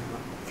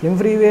 Film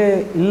freeway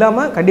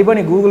இல்லாமல் கண்டிப்பாக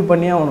நீ கூகுள்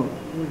பண்ணியே ஆகணும்.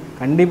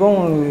 கண்டிப்பாக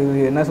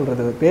உங்களுக்கு என்ன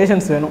சொல்கிறது,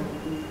 பேஷன்ஸ் வேணும்.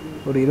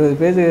 ஒரு 20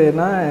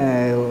 பேஜ்னா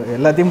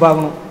எல்லாத்தையும்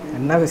பார்க்கணும்,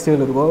 என்ன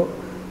ஃபெஸ்டிவல் இருக்கோ.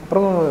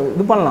 அப்புறம்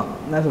இது பண்ணலாம்,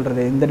 என்ன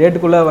சொல்கிறது, இந்த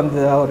டேட்டுக்குள்ளே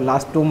வந்து ஒரு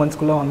லாஸ்ட் 2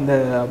 மந்த்ஸ்க்குள்ளே வந்த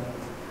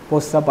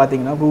போஸ்ட்டாக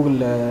பார்த்தீங்கன்னா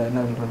கூகுளில்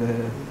என்ன சொல்கிறது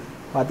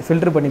பார்த்து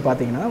ஃபில்டர் பண்ணி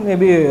பார்த்தீங்கன்னா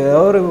மேபி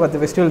ஏதாவது ஒரு 10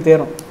 ஃபெஸ்டிவல்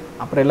தேரும்.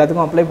 அப்புறம்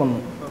எல்லாத்துக்கும் அப்ளை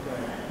பண்ணணும்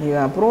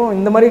நீங்கள். அப்புறம்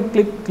இந்த மாதிரி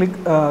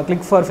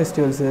கிளிக் ஃபார்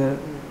ஃபெஸ்டிவல்ஸு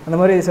அந்த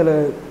மாதிரி சில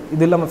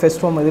இது இல்லாமல்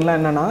ஃபெஸ்ட்-ஹோம் இதெல்லாம்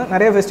என்னென்னா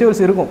நிறைய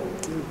ஃபெஸ்டிவல்ஸ் இருக்கும்.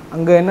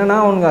 அங்கே என்னென்னா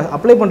அவங்க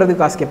அப்ளை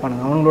பண்ணுறதுக்கு காசு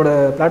கேட்பானுங்க, அவங்களோட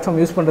பிளாட்ஃபார்ம்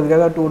யூஸ்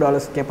பண்ணுறதுக்காக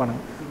 $2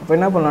 கேட்பானுங்க. அப்போ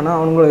என்ன பண்ணலான்னா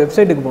அவங்களோட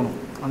வெப்சைட்டுக்கு போகணும்.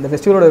 அந்த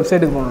ஃபெஸ்டிவலோட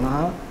வெப்சைட்டுக்கு போனோம்னா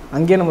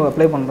அங்கேயே நம்ம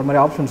அப்ளை பண்ணுற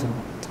மாதிரி ஆப்ஷன்ஸ்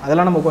இருக்கும்.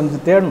 அதெல்லாம் நம்ம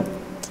கொஞ்சம் தேடணும்.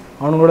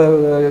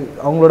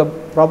 அவங்களோட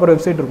ப்ராப்பர்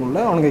வெப்சைட்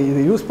இருக்கும்ல, அவங்க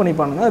இதை யூஸ்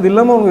பண்ணிப்பானுங்க. அது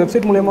இல்லாமல் அவங்க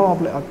வெப்சைட்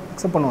மூலியமாக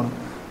அக்செப்ட் பண்ணுவாங்க.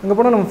 அங்கே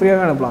போனால் நம்ம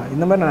ஃப்ரீயாக அனுப்பலாம்.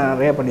 இந்த மாதிரி நான்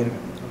நிறையா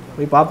பண்ணியிருக்கேன்.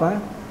 போய் பார்ப்பேன்,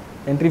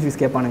 என்ட்ரி ஃபீஸ்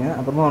கேட்பானுங்க.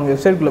 அப்புறமா அவங்க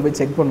வெப்சைட்குள்ளே போய்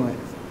செக் பண்ணுவேன்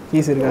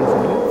ஃபீஸ் இருக்கான்னு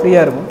சொல்லிட்டு.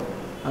 ஃப்ரீயாக இருக்கும்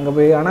அங்கே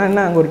போய். ஆனால்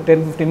என்ன, அங்கே ஒரு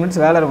 10-15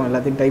 மினிட்ஸ் வேலை இருக்கும்,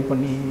 எல்லாத்தையும் டைப்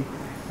பண்ணி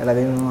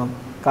எல்லாத்தையும்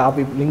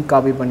லிங்க்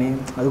காப்பி பண்ணி,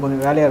 அது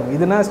கொஞ்சம் வேலையாக இருக்கும்.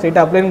 இதுனா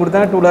ஸ்ட்ரெயிட்டாக அப்ளைன்னு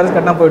கொடுத்தா $2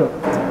 கட்டினா போய்டும்.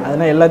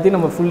 அதனால் எல்லாத்தையும்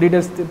நம்ம ஃபுல்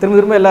டீட்டெயில்ஸ்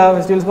திரும்ப எல்லா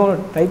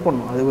ஃபெஸ்டிவல்ஸ்க்கும் டைப்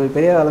பண்ணணும். அது ஒரு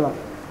பெரிய வேலை தான்.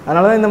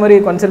 அதனால தான் இந்த மாதிரி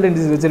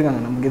கன்சல்டன்சிஸ்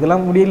வச்சுருக்காங்க. நமக்கு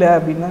இதெல்லாம் முடியல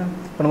அப்படின்னா,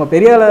 இப்போ நம்ம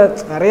பெரிய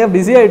நிறையா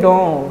பிஸி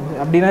ஆகிட்டோம்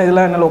அப்படின்னா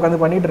இதெல்லாம் என்னால் உட்காந்து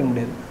பண்ணிகிட்டு இருக்க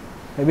முடியாது.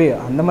 மேபி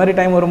அந்த மாதிரி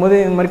டைம் வரும்போது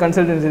இந்த மாதிரி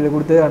கன்சல்டன்சி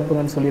கொடுத்து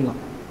அனுப்புங்கன்னு சொல்லிடலாம்.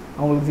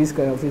 அவங்களுக்கு ஃபீஸ்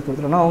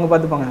கொடுத்துட்டோம்னா அவங்க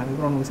பார்த்துப்பாங்க.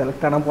 அதுக்கப்புறம் நமக்கு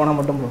செலக்ட் ஆனால் போனால்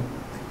மட்டும் போதும்.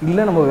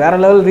 இல்லை நம்ம வேறு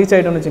லெவல் ரீச்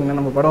ஆகிட்டோம்னு வச்சுக்கோங்களேன்,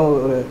 நம்ம படம்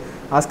ஒரு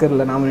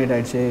ஆஸ்கரில் நாமினேட்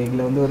ஆகிடுச்சு,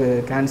 இல்லை வந்து ஒரு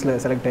கேன்ஸில்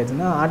செலக்ட்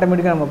ஆகிடுச்சுன்னா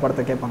ஆட்டோமேட்டிக்காக நம்ம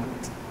படத்தை கேட்பாங்க.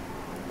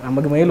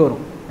 நமக்கு மெயில்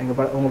வரும்,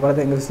 உங்கள்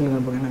படத்தை எங்கள் ஃபெஸ்டிவலுக்கு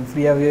அனுப்புங்க, நாங்கள்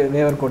ஃப்ரீயாக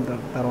வேவர் கோட்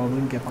தரோம்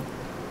அப்படின்னு கேட்பாங்க.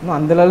 இன்னும்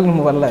அந்த லெவலுக்கு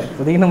நம்ம வரல.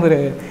 இப்போதைக்கு நம்ம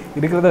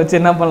இருக்கிறத வச்சு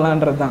என்ன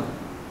பண்ணலான்றது தான்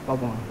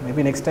பார்ப்போம்.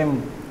 மேபி நெக்ஸ்ட் டைம்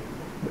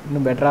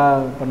இன்னும்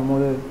பெட்டராக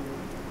பண்ணும்போது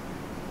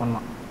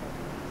பண்ணலாம்.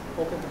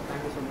 Okay,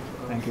 thank you so much.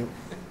 Thank you.